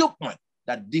any viewpoint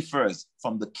that differs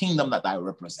from the kingdom that I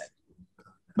represent.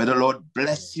 May the Lord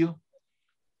bless you.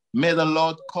 May the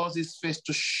Lord cause his face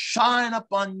to shine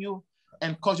upon you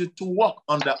and cause you to walk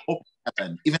under open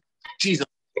heaven. Even Jesus,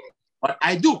 what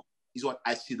I do is what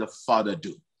I see the Father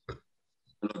do. The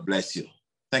Lord bless you.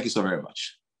 Thank you so very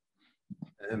much.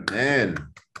 Amen.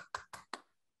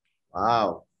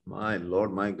 Wow. My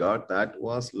Lord, my God, that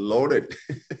was loaded.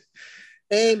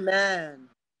 Amen.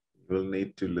 We'll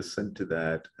need to listen to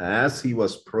that. As he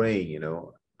was praying,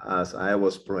 as I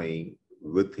was praying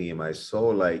with him, I saw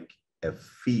like a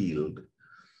field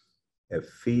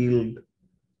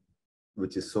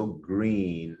which is so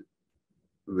green,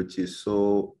 which is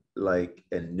so like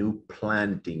a new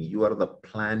planting. You are the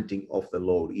planting of the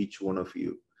Lord, each one of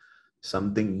you.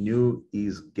 Something new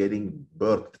is getting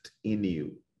birthed in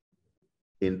you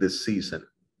in this season.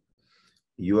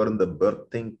 You are in the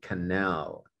birthing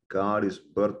canal. God is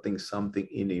birthing something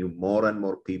in you. More and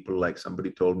more people, like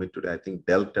somebody told me today, I think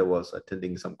Delta was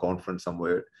attending some conference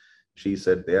somewhere. She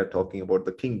said they are talking about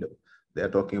the kingdom. They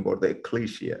are talking about the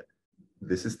ecclesia.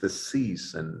 This is the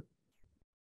season.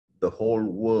 The whole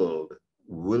world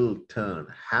will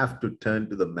have to turn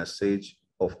to the message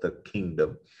of the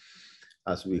kingdom.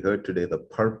 As we heard today, the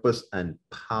purpose and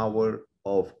power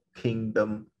of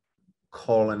kingdom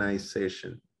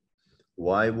colonization.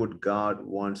 Why would God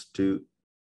wants to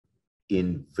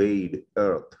invade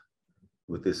earth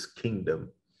with his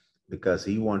kingdom? Because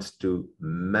he wants to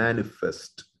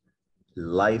manifest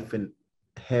life in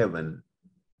heaven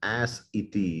as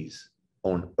it is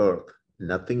on earth.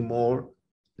 Nothing more,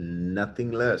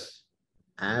 nothing less.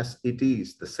 As it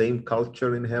is, the same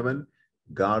culture in heaven,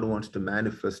 God wants to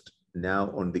manifest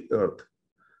now on the earth.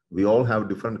 We all have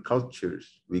different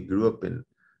cultures we grew up in.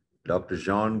 Dr.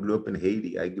 Jean grew up in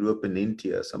Haiti. I grew up in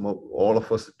India. All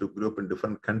of us grew up in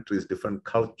different countries, different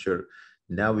culture.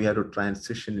 Now we have to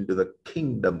transition into the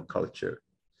kingdom culture.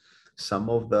 Some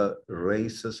of the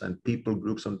races and people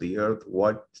groups on the earth,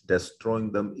 what's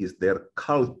destroying them is their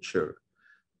culture,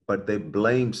 but they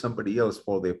blame somebody else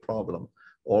for their problem,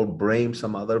 or blame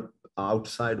some other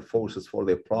outside forces for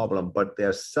their problem, but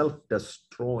they're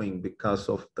self-destroying because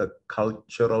of the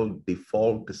cultural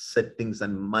default settings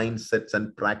and mindsets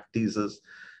and practices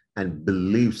and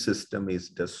belief system is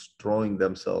destroying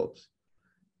themselves.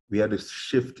 We have to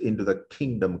shift into the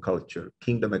kingdom culture,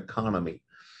 kingdom economy.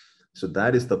 So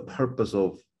that is the purpose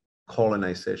of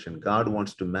colonization. God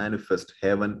wants to manifest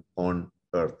heaven on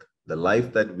earth. The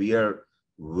life that we are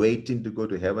waiting to go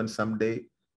to heaven someday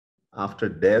after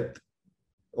death,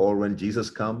 or when Jesus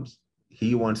comes,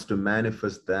 he wants to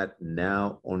manifest that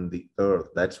now on the earth.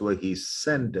 That's why he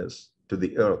sent us to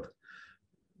the earth.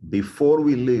 Before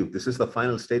we leave, this is the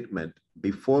final statement,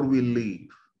 before we leave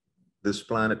this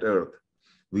planet earth,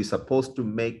 we're supposed to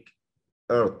make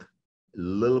earth a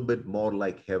little bit more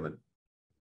like heaven.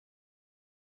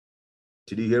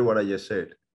 Did you hear what I just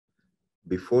said?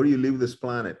 Before you leave this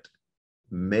planet,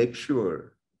 make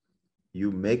sure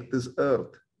you make this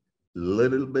earth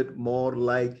little bit more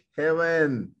like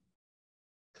heaven.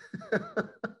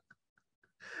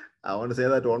 I want to say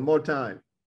that one more time.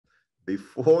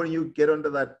 Before you get under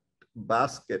that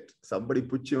basket, somebody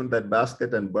put you in that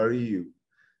basket and bury you,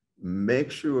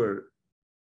 make sure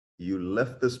you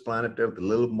left this planet Earth a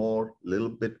little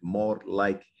bit more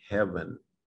like heaven,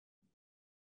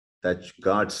 that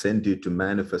God sent you to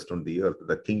manifest on the earth,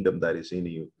 the kingdom that is in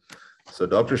you. So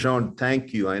Dr. Sean,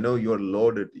 thank you. I know you're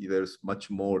loaded. There's much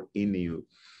more in you.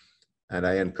 And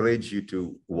I encourage you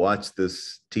to watch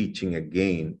this teaching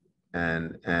again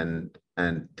and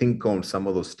think on some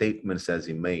of those statements as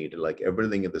he made, like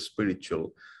everything in the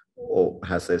spiritual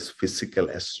has a physical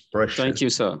expression. Thank you,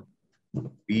 sir.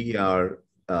 We are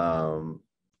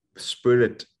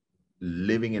spirit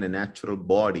living in a natural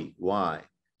body. Why?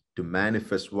 To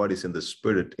manifest what is in the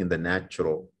spirit in the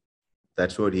natural.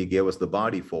 That's what he gave us the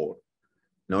body for.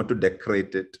 Not to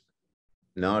decorate it,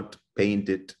 not paint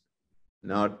it,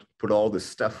 not put all this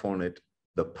stuff on it.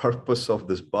 The purpose of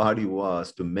this body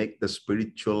was to make the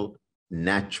spiritual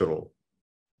natural.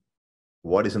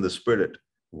 what is in the spirit,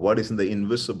 what is in the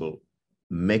invisible,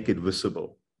 make it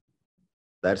visible.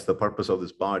 That's the purpose of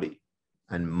this body.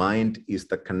 And mind is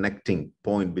the connecting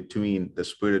point between the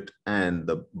spirit and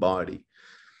the body.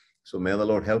 So may the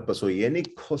Lord help us. So any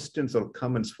questions or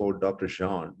comments for Dr.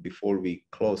 Jean before we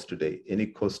close today? Any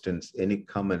questions, any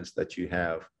comments that you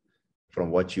have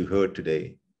from what you heard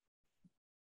today?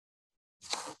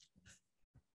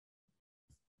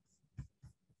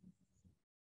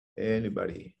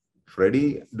 Anybody?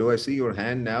 Freddie, do I see your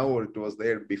hand now or it was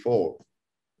there before?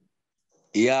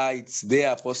 Yeah, it's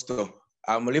there, Apostle.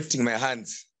 I'm lifting my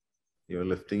hands. You're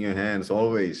lifting your hands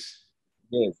always.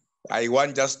 Yes. I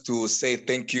want just to say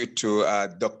thank you to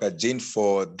Dr. Jean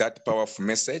for that powerful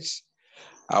message.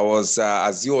 I was,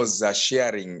 as he was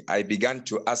sharing, I began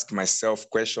to ask myself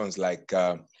questions like,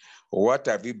 what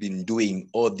have you been doing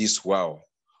all this while?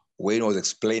 When he was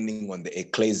explaining on the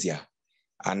Ekklesia.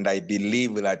 And I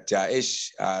believe that,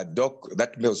 Doc,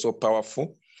 that was so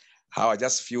powerful. How I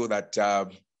just feel that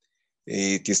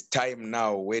it is time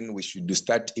now when we should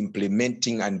start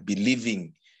implementing and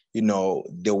believing,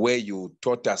 the way you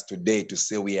taught us today to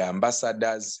say we are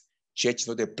ambassadors. Church is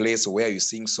not a place where you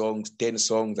sing songs, 10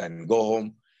 songs and go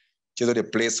home. Church is not a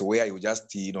place where you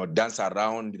just, dance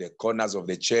around the corners of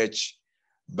the church.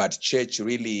 But church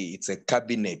really, it's a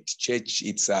cabinet. Church,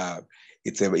 it's a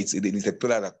people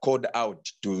that are called out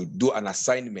to do an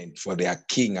assignment for their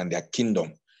king and their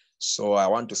kingdom. So I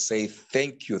want to say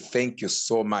thank you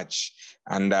so much.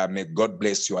 And may God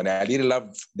bless you. And I really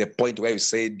love the point where you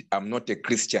said, I'm not a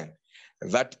Christian.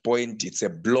 That point, it's a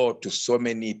blow to so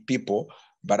many people,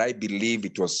 but I believe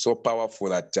it was so powerful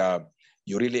that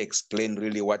you really explained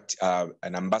really what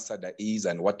an ambassador is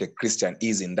and what a Christian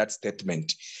is in that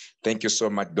statement. Thank you so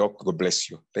much, Doc. God bless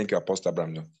you. Thank you, Apostle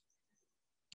Brandon.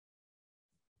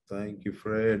 Thank you,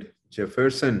 Fred.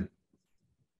 Jefferson.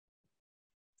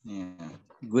 Yeah.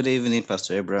 Good evening,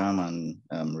 Pastor Abraham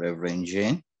and Reverend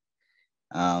Jane.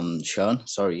 Sean,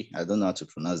 sorry, I don't know how to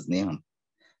pronounce the name.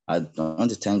 I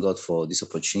want to thank God for this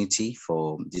opportunity,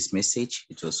 for this message.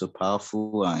 It was so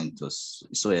powerful and it was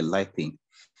so enlightening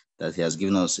that he has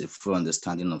given us a full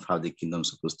understanding of how the kingdom is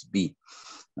supposed to be.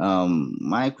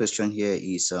 My question here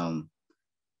is,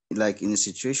 like in a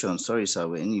situation, sorry, sir,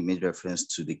 when you made reference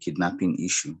to the kidnapping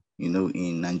issue,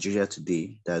 in Nigeria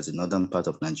today, there's a northern part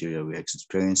of Nigeria, we're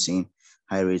experiencing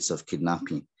high rates of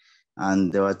kidnapping.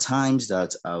 And there are times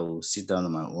that I'll sit down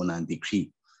on my own and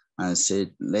decree and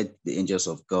say, let the angels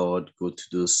of God go to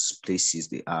those places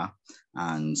they are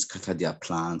and scatter their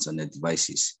plans and their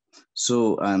devices.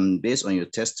 So based on your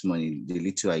testimony, the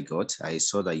little I got, I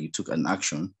saw that you took an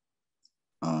action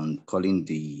on calling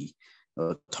the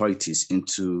authorities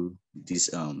into this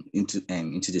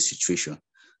into the situation.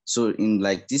 So in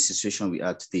like this situation we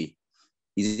are today,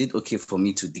 is it okay for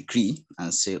me to decree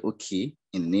and say, okay,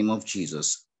 in the name of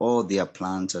Jesus, all their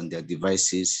plans and their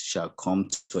devices shall come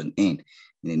to an end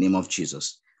in the name of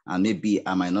Jesus? And maybe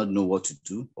I might not know what to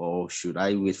do, or should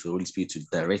I wait for the Holy Spirit to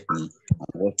direct me on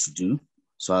what to do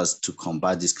so as to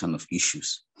combat these kind of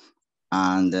issues?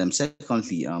 And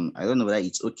secondly, I don't know whether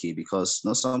it's okay, because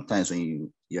sometimes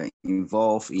when you're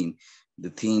involved in the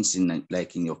things in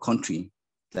your country,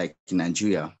 like in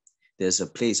Nigeria, there's a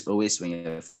place always when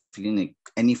you're filling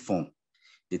any form,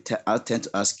 I'll tend to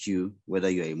ask you whether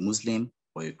you're a Muslim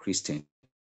or a Christian.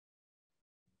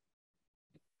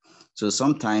 So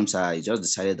sometimes I just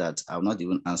decided that I'll not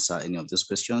even answer any of those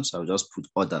questions. I'll just put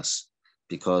others,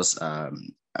 because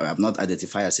I'm not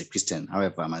identified as a Christian.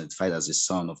 However, I'm identified as a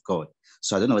son of God.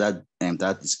 So I don't know whether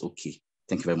that is okay.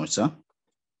 Thank you very much, sir.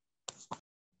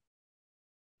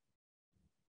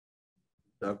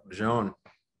 Dr. John, do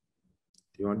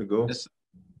you want to go? Yes.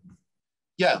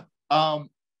 Yeah.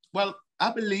 Well,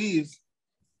 I believe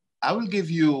I will give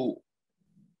you,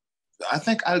 I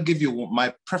think I'll give you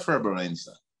my preferable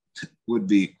answer would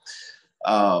be,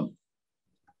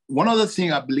 one of the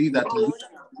things I believe that we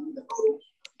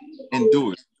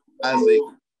endure as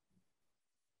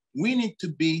we need to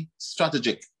be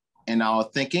strategic in our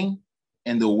thinking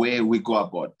and the way we go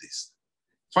about this.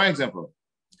 For example,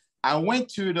 I went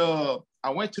to the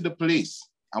police.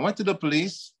 And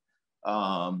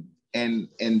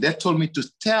they told me to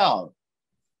tell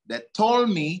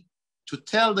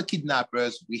the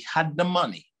kidnappers we had the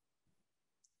money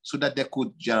so that they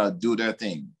could do their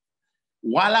thing.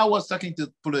 While I was talking to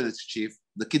the police chief,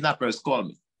 the kidnappers called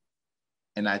me.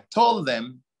 And I told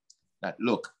them that,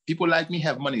 look, people like me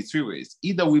have money three ways.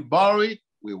 Either we borrow it,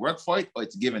 we work for it, or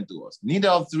it's given to us. Neither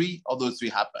of those three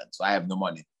happened. So I have no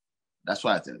money. That's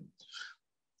what I tell them.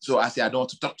 So I said, I don't want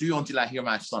to talk to you until I hear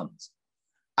my sons.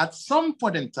 At some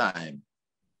point in time,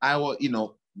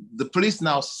 the police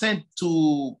now sent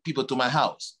two people to my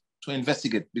house to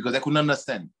investigate because they couldn't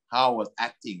understand how I was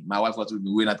acting. My wife was with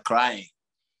me, we're not crying.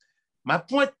 My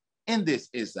point in this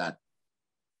is that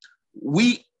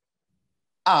we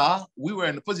were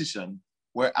in a position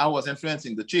where I was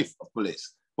influencing the chief of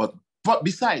police. But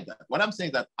beside that, what I'm saying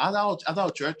is that as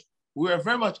our church, we were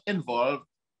very much involved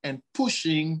in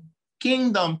pushing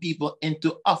kingdom people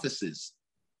into offices.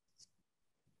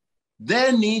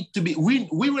 There need to be, we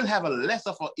will have a less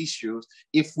of our issues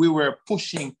if we were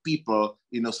pushing people,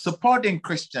 supporting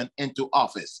Christian into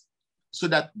office. So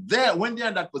that when they're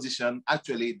in that position,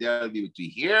 actually they'll be able to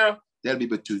hear, they'll be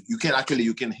able to, you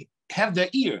can have their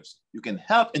ears, you can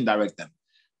help and direct them.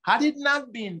 Had it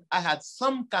not been, I had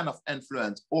some kind of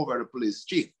influence over the police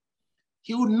chief,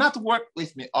 he would not work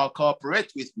with me or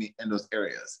cooperate with me in those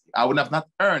areas. I would have not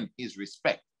earned his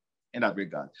respect in that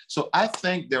regard. So I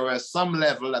think there was some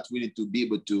level that we need to be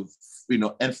able to,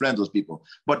 influence those people.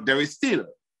 But there is still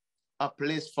a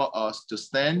place for us to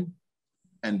stand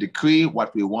and decree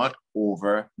what we want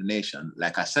over the nation.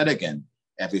 Like I said again,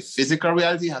 every physical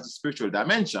reality has a spiritual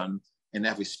dimension, and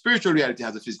every spiritual reality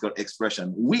has a physical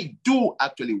expression. We do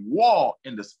actually war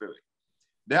in the spirit.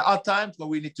 There are times where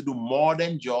we need to do more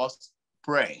than just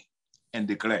pray and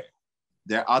declare.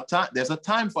 There's a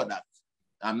time for that.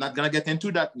 I'm not going to get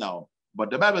into that now, but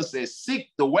the Bible says, seek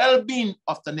the well-being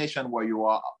of the nation where you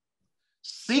are.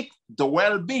 Seek the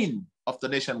well-being of the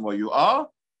nation where you are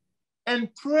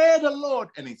and pray the Lord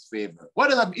in its favor. What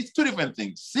does that mean? It's two different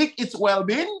things. Seek its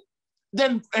well-being,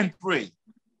 and pray.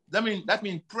 That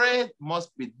means pray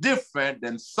must be different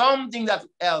than something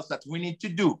else that we need to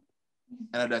do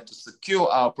in order to secure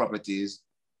our properties,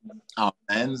 our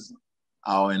lands,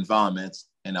 our environments,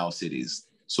 and our cities.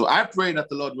 So I pray that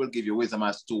the Lord will give you wisdom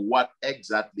as to what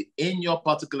exactly in your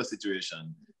particular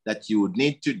situation that you would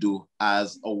need to do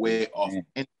as a way of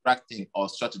interacting or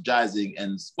strategizing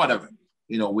and whatever,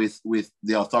 with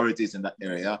the authorities in that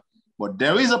area. But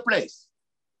there is a place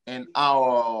in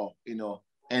our,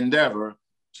 endeavor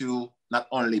to not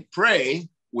only pray,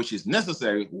 which is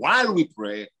necessary. While we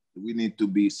pray, we need to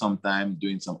be sometime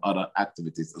doing some other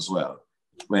activities as well,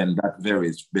 when that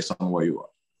varies based on where you are.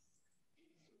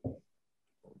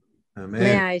 Amen.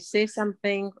 May I say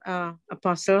something,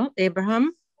 Apostle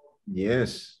Abraham?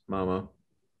 Yes, Mama.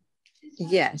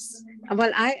 Yes.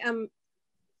 Well,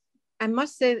 I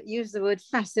must say, use the word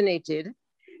fascinated.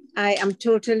 I am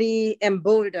totally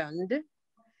emboldened.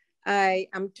 I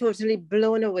am totally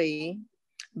blown away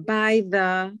by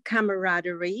the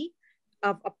camaraderie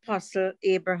of Apostle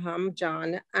Abraham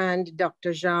John and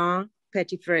Dr. Jean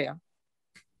Petitfrere.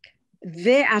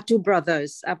 They are two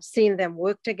brothers. I've seen them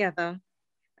work together.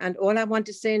 And all I want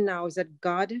to say now is that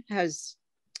God has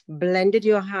blended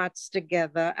your hearts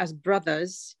together as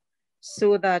brothers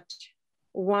so that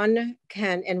one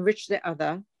can enrich the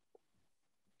other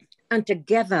and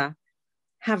together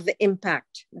have the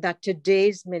impact that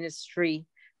today's ministry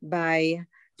by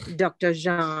Dr.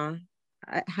 Jean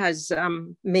has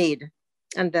made,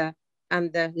 and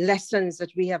the lessons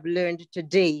that we have learned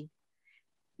today.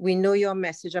 We know your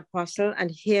message, Apostle, and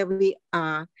here we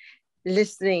are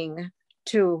listening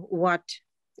to what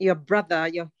your brother,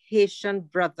 your Haitian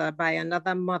brother by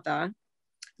another mother,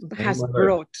 has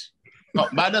brought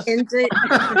into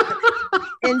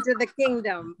the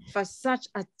kingdom for such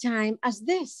a time as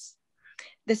this.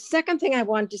 The second thing I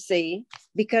want to say,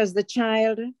 because the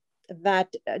child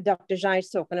that Dr. Jean is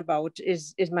talking about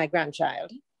is my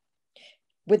grandchild,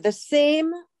 with the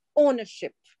same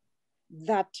ownership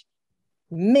that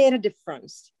made a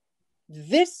difference.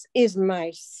 This is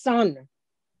my son.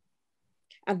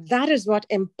 And that is what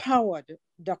empowered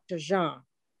Dr. Jean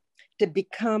to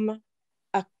become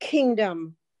a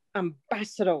kingdom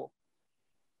ambassador.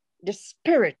 The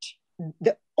spirit,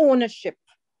 the ownership.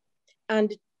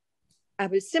 And I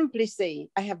will simply say,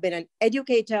 I have been an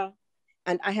educator,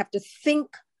 and I have to think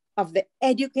of the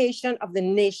education of the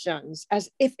nations as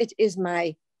if it is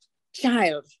my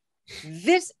child.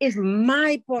 This is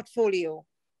my portfolio,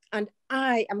 and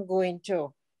I am going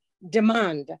to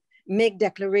demand, make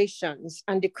declarations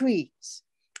and decrees,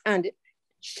 and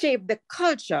shape the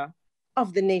culture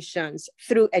of the nations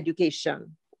through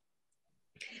education.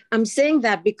 I'm saying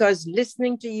that because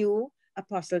listening to you,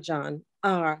 Apostle John,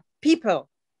 are people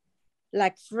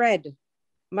like Fred,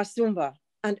 Masumba,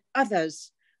 and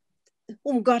others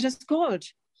whom God has called.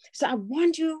 So I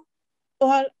want you,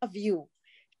 all of you,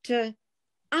 to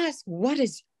ask, what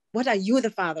are you the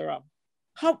father of?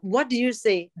 What do you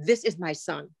say? This is my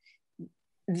son.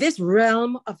 This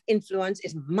realm of influence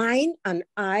is mine, and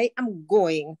I am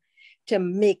going to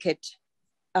make it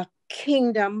a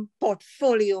kingdom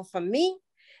portfolio for me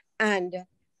and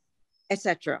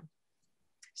etc.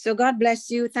 So God bless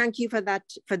you. Thank you for that,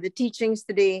 for the teachings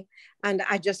today. And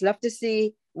I just love to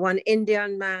see one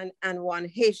Indian man and one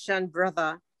Haitian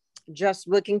brother just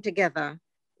working together.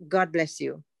 God bless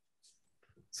you.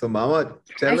 So Mama,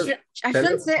 I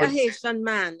shouldn't say a Haitian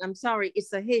man. I'm sorry.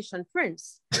 It's a Haitian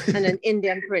prince and an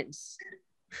Indian prince.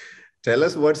 Tell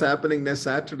us what's happening next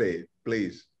Saturday,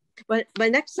 please. Well,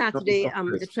 next Saturday,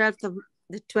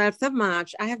 the 12th of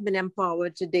March, I have been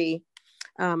empowered today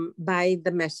by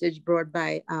the message brought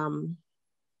by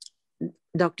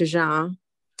Dr. Jean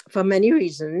for many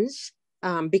reasons,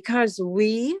 because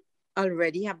we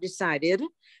already have decided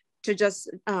to just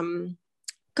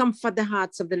comfort the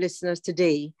hearts of the listeners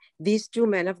today. These two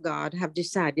men of God have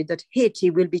decided that Haiti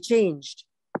will be changed.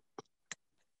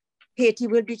 Haiti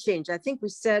will be changed. I think we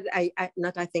said, I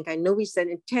know we said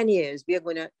in 10 years, we are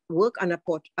going to work on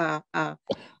a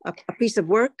piece of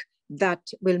work that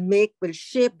will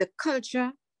shape the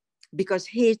culture, because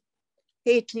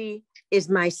Haiti is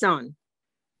my son.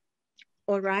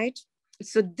 All right.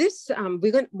 So this,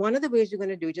 one of the ways we're going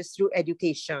to do it is through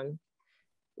education.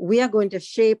 We are going to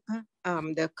shape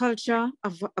the culture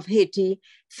of Haiti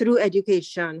through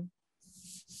education.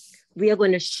 We are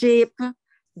going to shape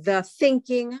the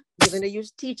thinking. We're going to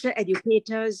use teacher,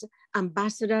 educators,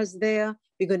 ambassadors there.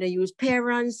 We're going to use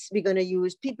parents. We're going to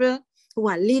use people who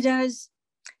are leaders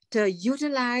to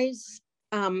utilize,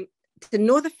 to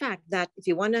know the fact that if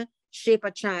you want to shape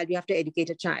a child, you have to educate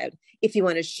a child. If you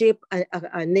want to shape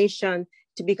a nation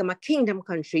to become a kingdom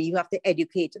country, you have to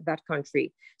educate that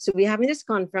country. So we're having this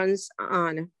conference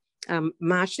on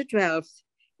March the 12th,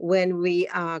 when we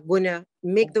are going to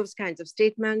make those kinds of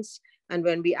statements, and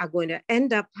when we are going to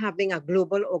end up having a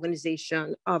global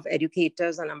organization of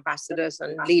educators and ambassadors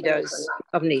and leaders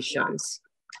of nations.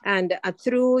 And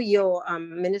through your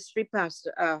ministry,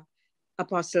 Pastor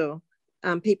Apostle,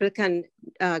 people can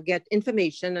get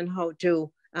information on how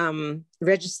to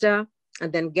register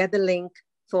and then get the link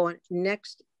for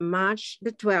next March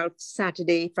the 12th,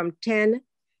 Saturday, from 10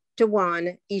 to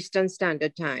 1 Eastern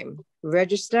Standard Time.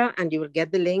 Register and you will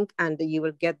get the link, and you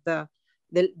will get the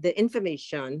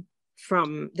information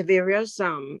from the various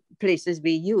places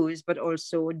we use, but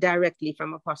also directly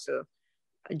from Apostle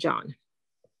John.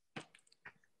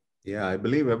 Yeah, I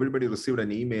believe everybody received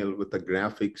an email with the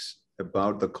graphics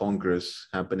about the Congress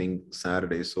happening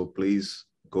Saturday. So please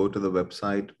go to the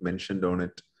website mentioned on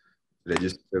it,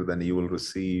 register, then you will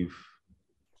receive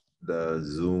the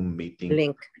Zoom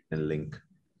meeting link.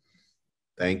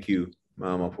 Thank you,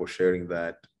 Mama, for sharing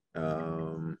that.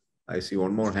 I see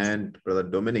one more hand, Brother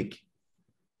Dominic.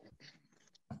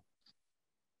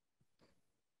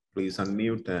 Please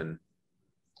unmute and.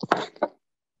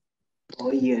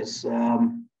 Oh, yes.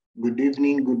 Good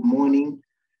evening, good morning.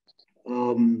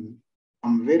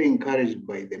 I'm very encouraged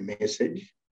by the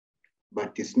message,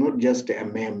 but it's not just a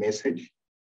mere message.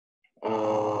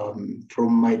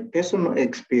 From my personal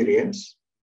experience,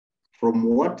 from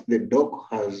what the doc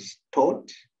has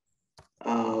taught,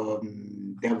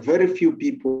 there are very few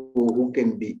people who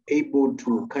can be able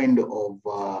to kind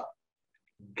of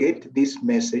get this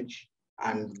message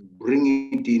and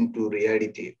bring it into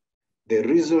reality. The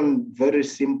reason, very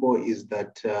simple, is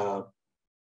that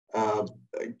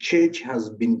church has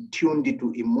been tuned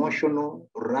to emotional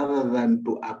rather than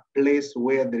to a place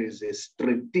where there is a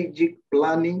strategic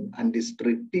planning and a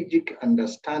strategic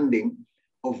understanding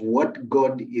of what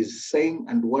God is saying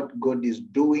and what God is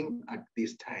doing at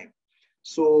this time.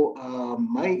 So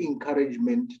my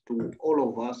encouragement to all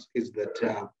of us is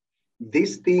that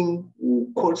this thing will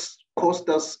cost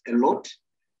us a lot.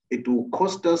 It will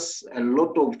cost us a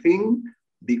lot of things,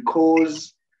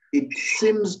 because it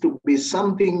seems to be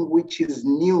something which is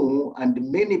new, and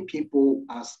many people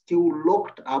are still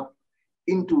locked up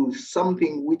into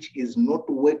something which is not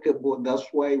workable. That's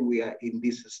why we are in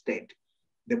this state.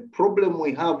 The problem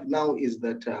we have now is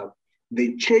that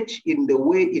the church, in the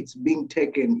way it's being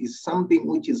taken, is something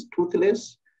which is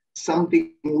toothless,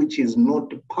 something which is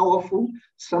not powerful,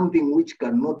 something which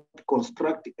cannot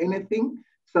construct anything,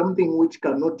 something which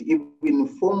cannot even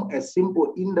form a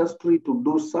simple industry to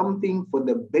do something for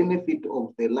the benefit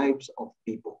of the lives of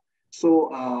people. So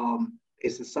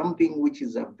it's something which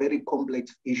is a very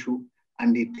complex issue,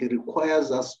 and it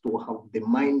requires us to have the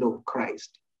mind of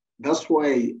Christ. That's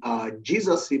why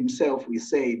Jesus himself, he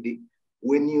said,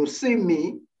 when you see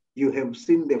me, you have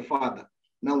seen the Father.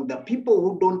 Now, the people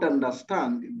who don't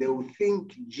understand, they will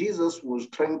think Jesus was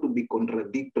trying to be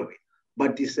contradictory.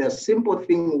 But it's a simple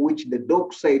thing which the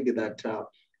doc said, that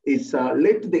it's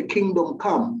let the kingdom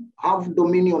come, have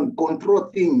dominion, control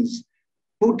things,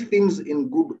 put things in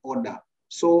good order.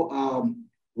 So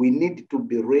we need to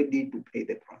be ready to pay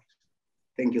the price.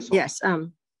 Thank you so Yes,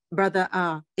 Brother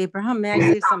Abraham, may I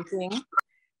say something?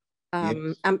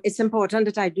 Yes. It's important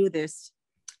that I do this.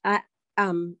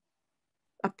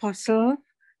 Apostle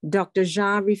Dr.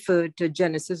 Jean referred to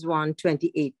Genesis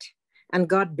 1:28, and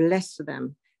God blessed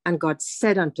them, and God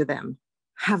said unto them,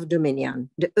 have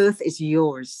dominion. The earth is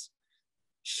yours.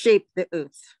 Shape the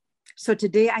earth. So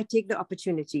today I take the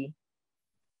opportunity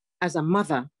as a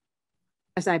mother,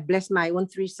 as I bless my own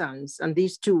 3 sons and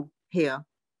these 2 here,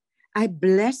 I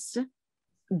bless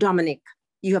Dominic.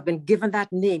 You have been given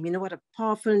that name. You know what a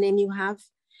powerful name you have?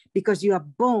 Because you are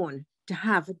born to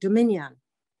have dominion.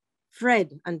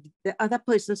 Fred and the other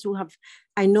persons who have,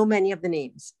 I know many of the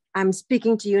names. I'm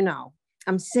speaking to you now.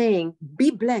 I'm saying, be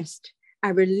blessed. I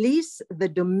release the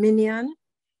dominion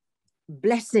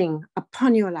blessing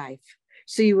upon your life.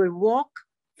 So you will walk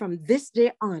from this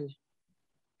day on,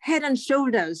 head and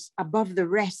shoulders above the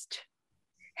rest,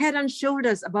 head and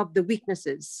shoulders above the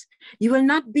weaknesses. You will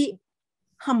not be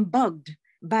humbugged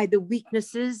by the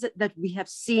weaknesses that we have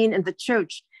seen in the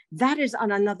church. That is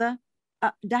on another,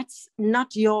 that's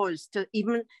not yours to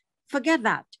even forget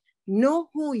that. Know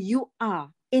who you are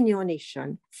in your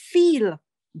nation. Feel,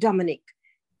 Dominic,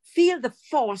 feel the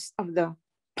force of the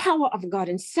power of God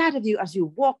inside of you as you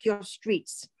walk your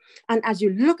streets and as you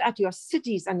look at your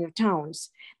cities and your towns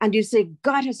and you say,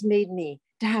 God has made me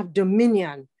to have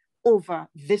dominion over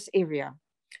this area.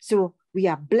 So we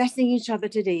are blessing each other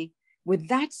today with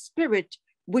that spirit,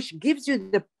 which gives you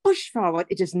the push forward.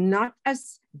 It is not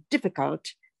as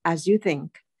difficult as you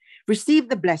think. Receive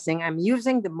the blessing. I'm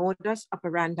using the modus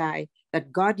operandi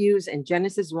that God used in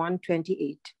Genesis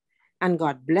 1:28. And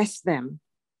God blessed them.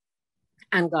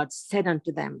 And God said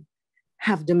unto them,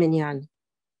 have dominion.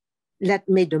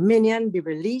 May dominion be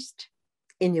released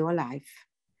in your life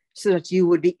so that you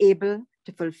would be able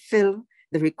to fulfill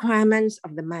the requirements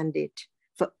of the mandate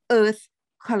for earth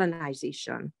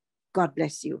colonization. God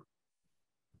bless you.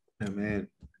 Amen.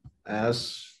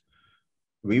 As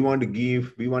we want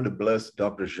to bless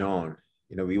Dr. Jean.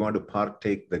 We want to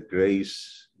partake the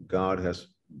grace God has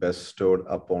bestowed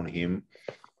upon him.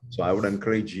 So I would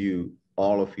encourage you,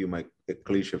 all of you, my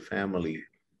Ekklesia family,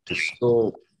 to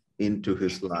sow into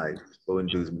his life, sow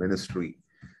into his ministry.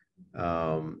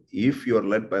 If you are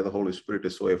led by the Holy Spirit to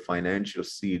sow a financial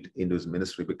seed into his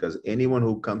ministry, because anyone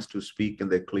who comes to speak in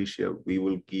the Ekklesia, we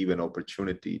will give an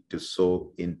opportunity to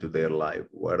sow into their life.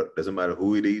 Doesn't matter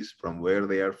who it is, from where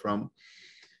they are from.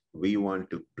 We want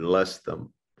to bless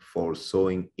them for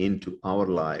sowing into our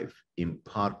life,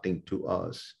 imparting to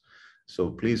us. So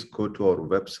please go to our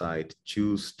website,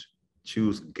 choose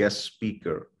guest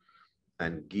speaker,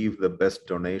 and give the best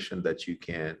donation that you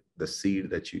can, the seed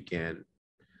that you can.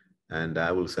 And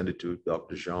I will send it to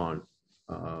Dr. Jean,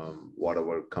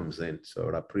 whatever comes in. So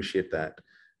I appreciate that.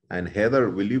 And Heather,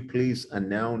 will you please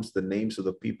announce the names of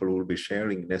the people who will be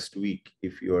sharing next week?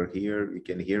 If you are here, you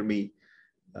can hear me.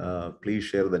 Please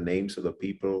share the names of the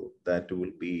people that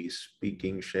will be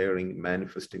speaking, sharing,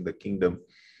 manifesting the kingdom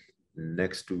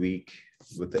next week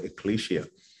with the Ekklesia.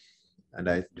 And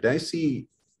did I see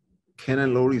Ken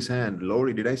and Lori's hand?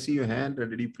 Lori, did I see your hand, or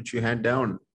did you put your hand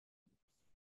down?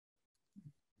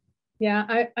 Yeah,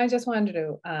 I just wanted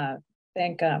to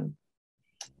thank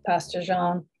Pastor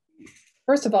Jean,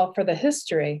 first of all, for the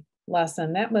history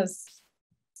lesson. That was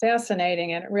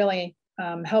fascinating, and it really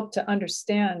helped to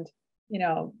understand,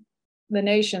 the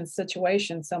nation's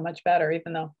situation so much better,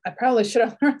 even though I probably should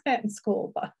have learned that in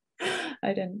school, but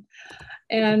I didn't.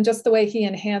 And just the way he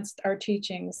enhanced our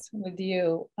teachings with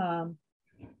you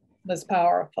was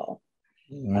powerful.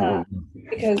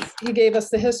 Because he gave us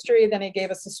the history, then he gave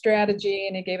us the strategy,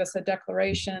 and he gave us the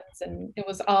declarations, and it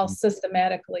was all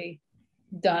systematically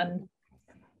done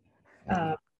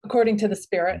according to the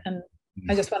Spirit. And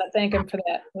I just want to thank him for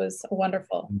that. It was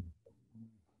wonderful.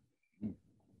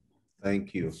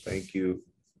 Thank you. Thank you.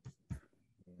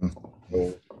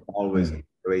 Always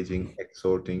encouraging,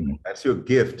 exhorting. That's your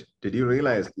gift. Did you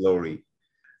realize, Lori?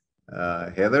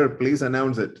 Heather, please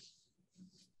announce it.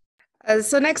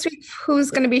 So next week, who's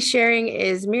going to be sharing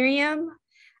is Miriam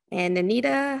and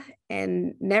Anita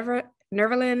and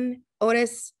Nervalin,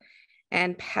 Otis,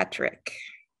 and Patrick.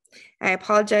 I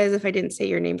apologize if I didn't say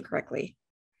your name correctly.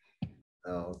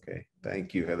 Oh, okay.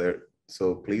 Thank you, Heather.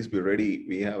 So please be ready.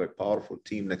 We have a powerful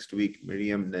team next week.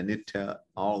 Miriam, Anita,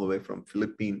 all the way from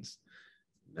Philippines.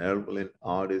 Nervalin,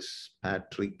 Otis,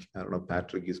 Patrick. I don't know if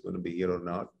Patrick is going to be here or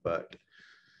not, but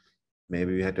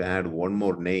maybe we had to add one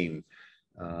more name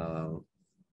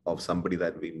of somebody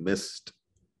that we missed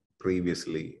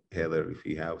previously. Heather, if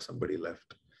you have somebody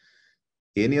left.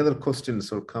 Any other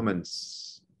questions or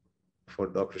comments for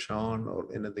Dr. Sean or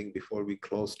anything before we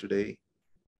close today?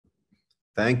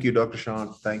 Thank you, Dr.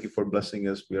 Sean. Thank you for blessing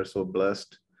us. We are so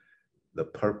blessed. The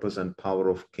purpose and power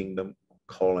of kingdom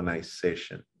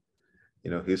colonization.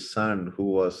 You know, his son who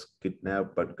was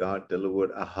kidnapped, but God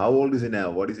delivered. How old is he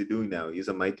now? What is he doing now? He's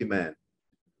a mighty man.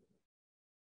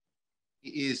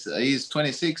 He's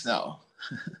 26 now.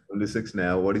 26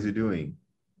 now. What is he doing?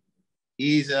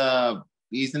 He's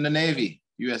in the Navy,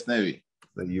 U.S. Navy.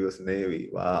 The U.S. Navy.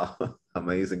 Wow.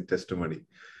 Amazing testimony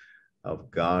of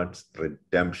God's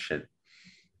redemption.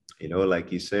 You know, like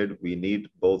he said, we need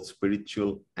both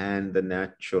spiritual and the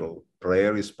natural.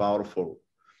 Prayer is powerful,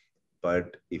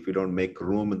 but if we don't make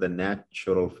room in the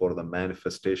natural for the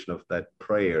manifestation of that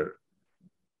prayer,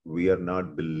 we are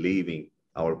not believing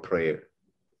our prayer.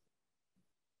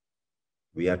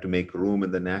 We have to make room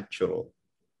in the natural.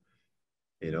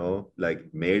 You know,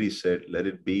 like Mary said, let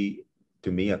it be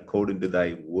to me according to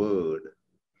thy word.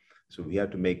 So we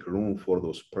have to make room for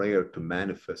those prayers to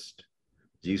manifest.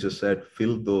 Jesus said,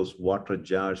 fill those water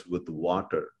jars with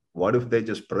water. What if they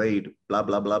just prayed blah,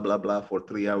 blah, blah, blah, blah for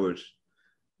 3 hours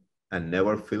and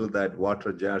never fill that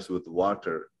water jars with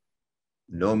water?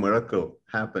 No miracle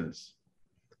happens.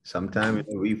 Sometimes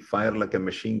we fire like a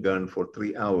machine gun for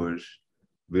 3 hours.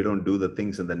 We don't do the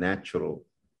things in the natural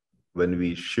when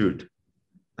we should,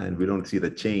 and we don't see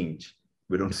the change.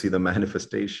 We don't see the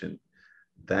manifestation.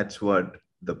 That's what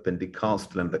the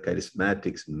Pentecostal and the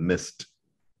charismatics missed.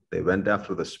 They went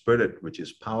after the spirit, which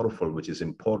is powerful, which is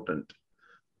important,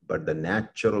 but the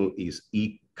natural is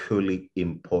equally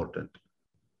important.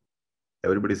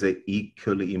 Everybody say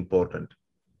equally important.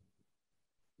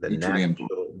 The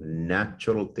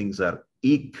natural things are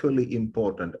equally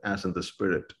important as in the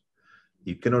spirit.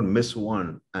 You cannot miss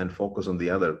one and focus on the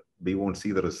other. We won't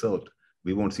see the result.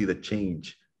 We won't see the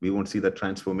change. We won't see the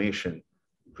transformation.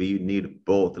 We need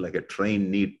both, like a train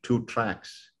needs 2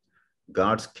 tracks.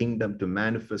 God's kingdom to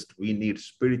manifest, we need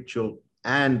spiritual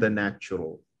and the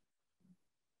natural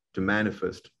to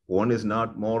manifest. One is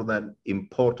not more than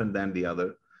important than the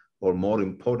other or more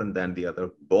important than the other.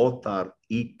 Both are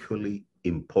equally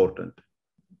important.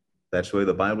 That's why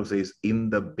the Bible says, in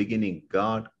the beginning,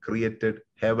 God created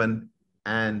heaven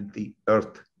and the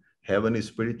earth. Heaven is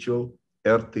spiritual,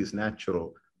 earth is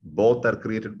natural. Both are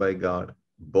created by God.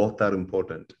 Both are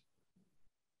important.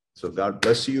 So God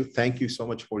bless you. Thank you so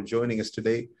much for joining us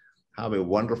today. Have a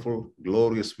wonderful,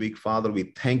 glorious week. Father,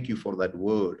 we thank you for that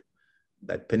word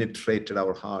that penetrated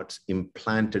our hearts,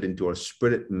 implanted into our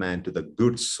spirit man to the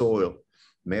good soil.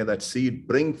 May that seed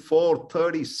bring forth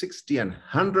 30, 60, and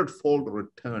 100-fold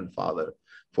return, Father,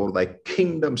 for thy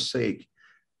kingdom's sake,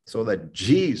 so that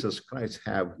Jesus Christ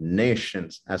have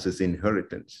nations as his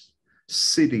inheritance,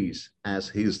 cities as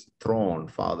his throne,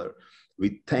 Father.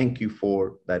 We thank you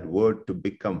for that word to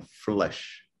become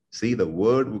flesh. See, the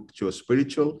word which was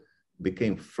spiritual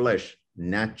became flesh,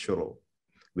 natural.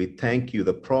 We thank you,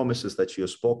 the promises that you have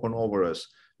spoken over us,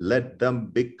 let them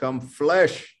become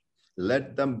flesh.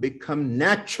 Let them become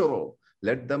natural.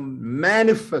 Let them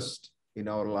manifest in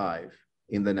our life,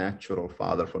 in the natural,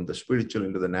 Father, from the spiritual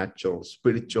into the natural,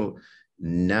 spiritual,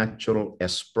 natural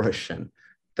expression.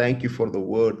 Thank you for the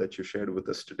word that you shared with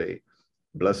us today.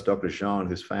 Bless Dr. Jean,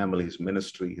 his family, his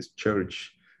ministry, his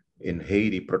church in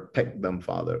Haiti. Protect them,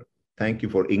 Father. Thank you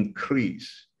for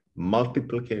increase,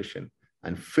 multiplication,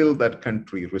 and fill that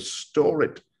country. Restore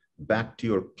it back to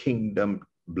your kingdom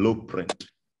blueprint.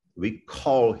 We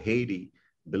call Haiti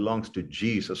belongs to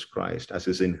Jesus Christ as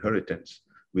his inheritance.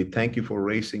 We thank you for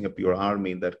raising up your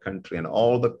army in that country, and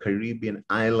all the Caribbean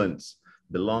islands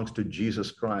belongs to Jesus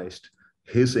Christ,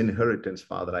 his inheritance,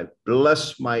 Father. I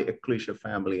bless my Ekklesia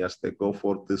family as they go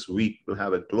forth this week. We'll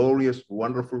have a glorious,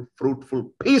 wonderful,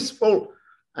 fruitful, peaceful,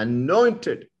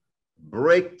 anointed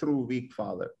breakthrough week,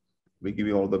 Father. We give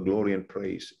you all the glory and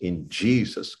praise. In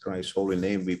Jesus Christ's holy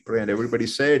name we pray. And everybody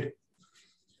said,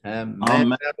 Amen.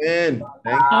 Amen. Amen.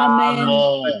 Thank you.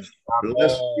 Amen.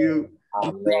 Bless you.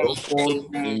 Go forth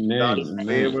Amen. God's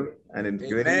favor and in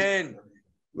grace.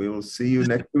 We will see you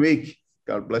next week.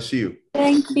 God bless you.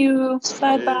 Thank you.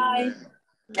 Bye-bye.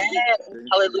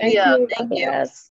 Hallelujah. Thank you.